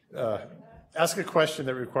 Ask a question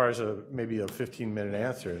that requires maybe a 15-minute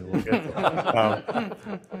answer, and we'll get there.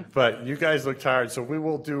 But you guys look tired, so we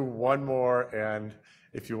will do one more, and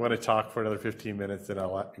if you want to talk for another 15 minutes, then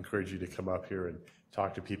I'll encourage you to come up here and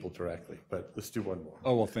talk to people directly. But let's do one more.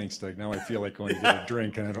 Oh, well, thanks, Doug. Now I feel like going to get a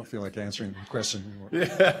drink, and I don't feel like answering the question anymore.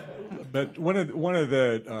 Yeah. But one of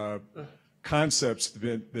the concepts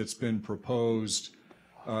that's been proposed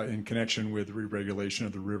in connection with re-regulation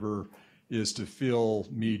of the river is to fill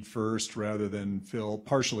Mead first rather than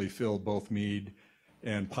partially fill both Mead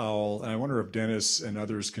and Powell. And I wonder if Dennis and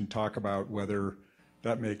others can talk about whether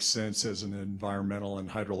that makes sense as an environmental and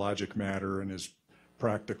hydrologic matter and as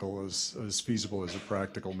practical, as feasible as a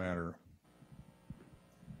practical matter.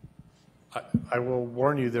 I will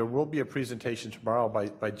warn you, there will be a presentation tomorrow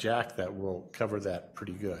by Jack that will cover that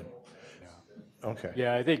pretty good. Yeah. Okay.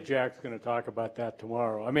 Yeah, I think Jack's going to talk about that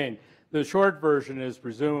tomorrow. I mean, the short version is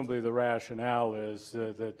presumably the rationale is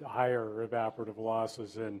that higher evaporative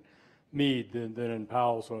losses in Mead than in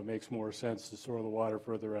Powell, so it makes more sense to store the water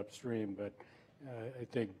further upstream. But I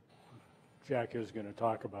think Jack is going to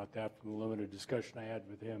talk about that from the limited discussion I had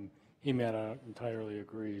with him. He may not entirely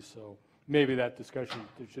agree, so maybe that discussion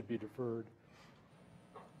should be deferred.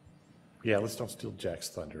 Yeah, let's don't steal Jack's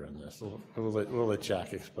thunder on this. We'll let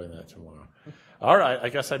Jack explain that tomorrow. All right, I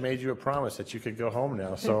guess I made you a promise that you could go home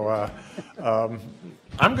now. So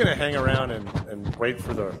I'm going to hang around and wait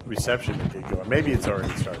for the reception to get going. Maybe it's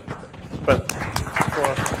already started. But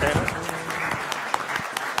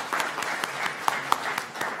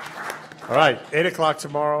all right, 8 o'clock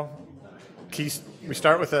tomorrow. We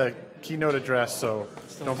start with a keynote address, so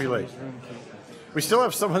don't be late. We still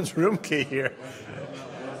have someone's room key here.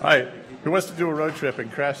 All right, who wants to do a road trip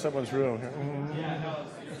and crash someone's room?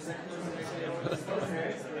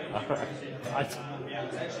 All right.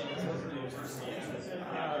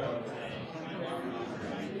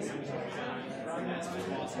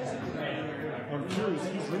 I'm curious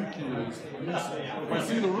whose room key is. If I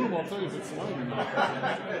see the room, I'll tell you if it's mine or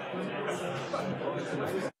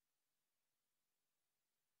not.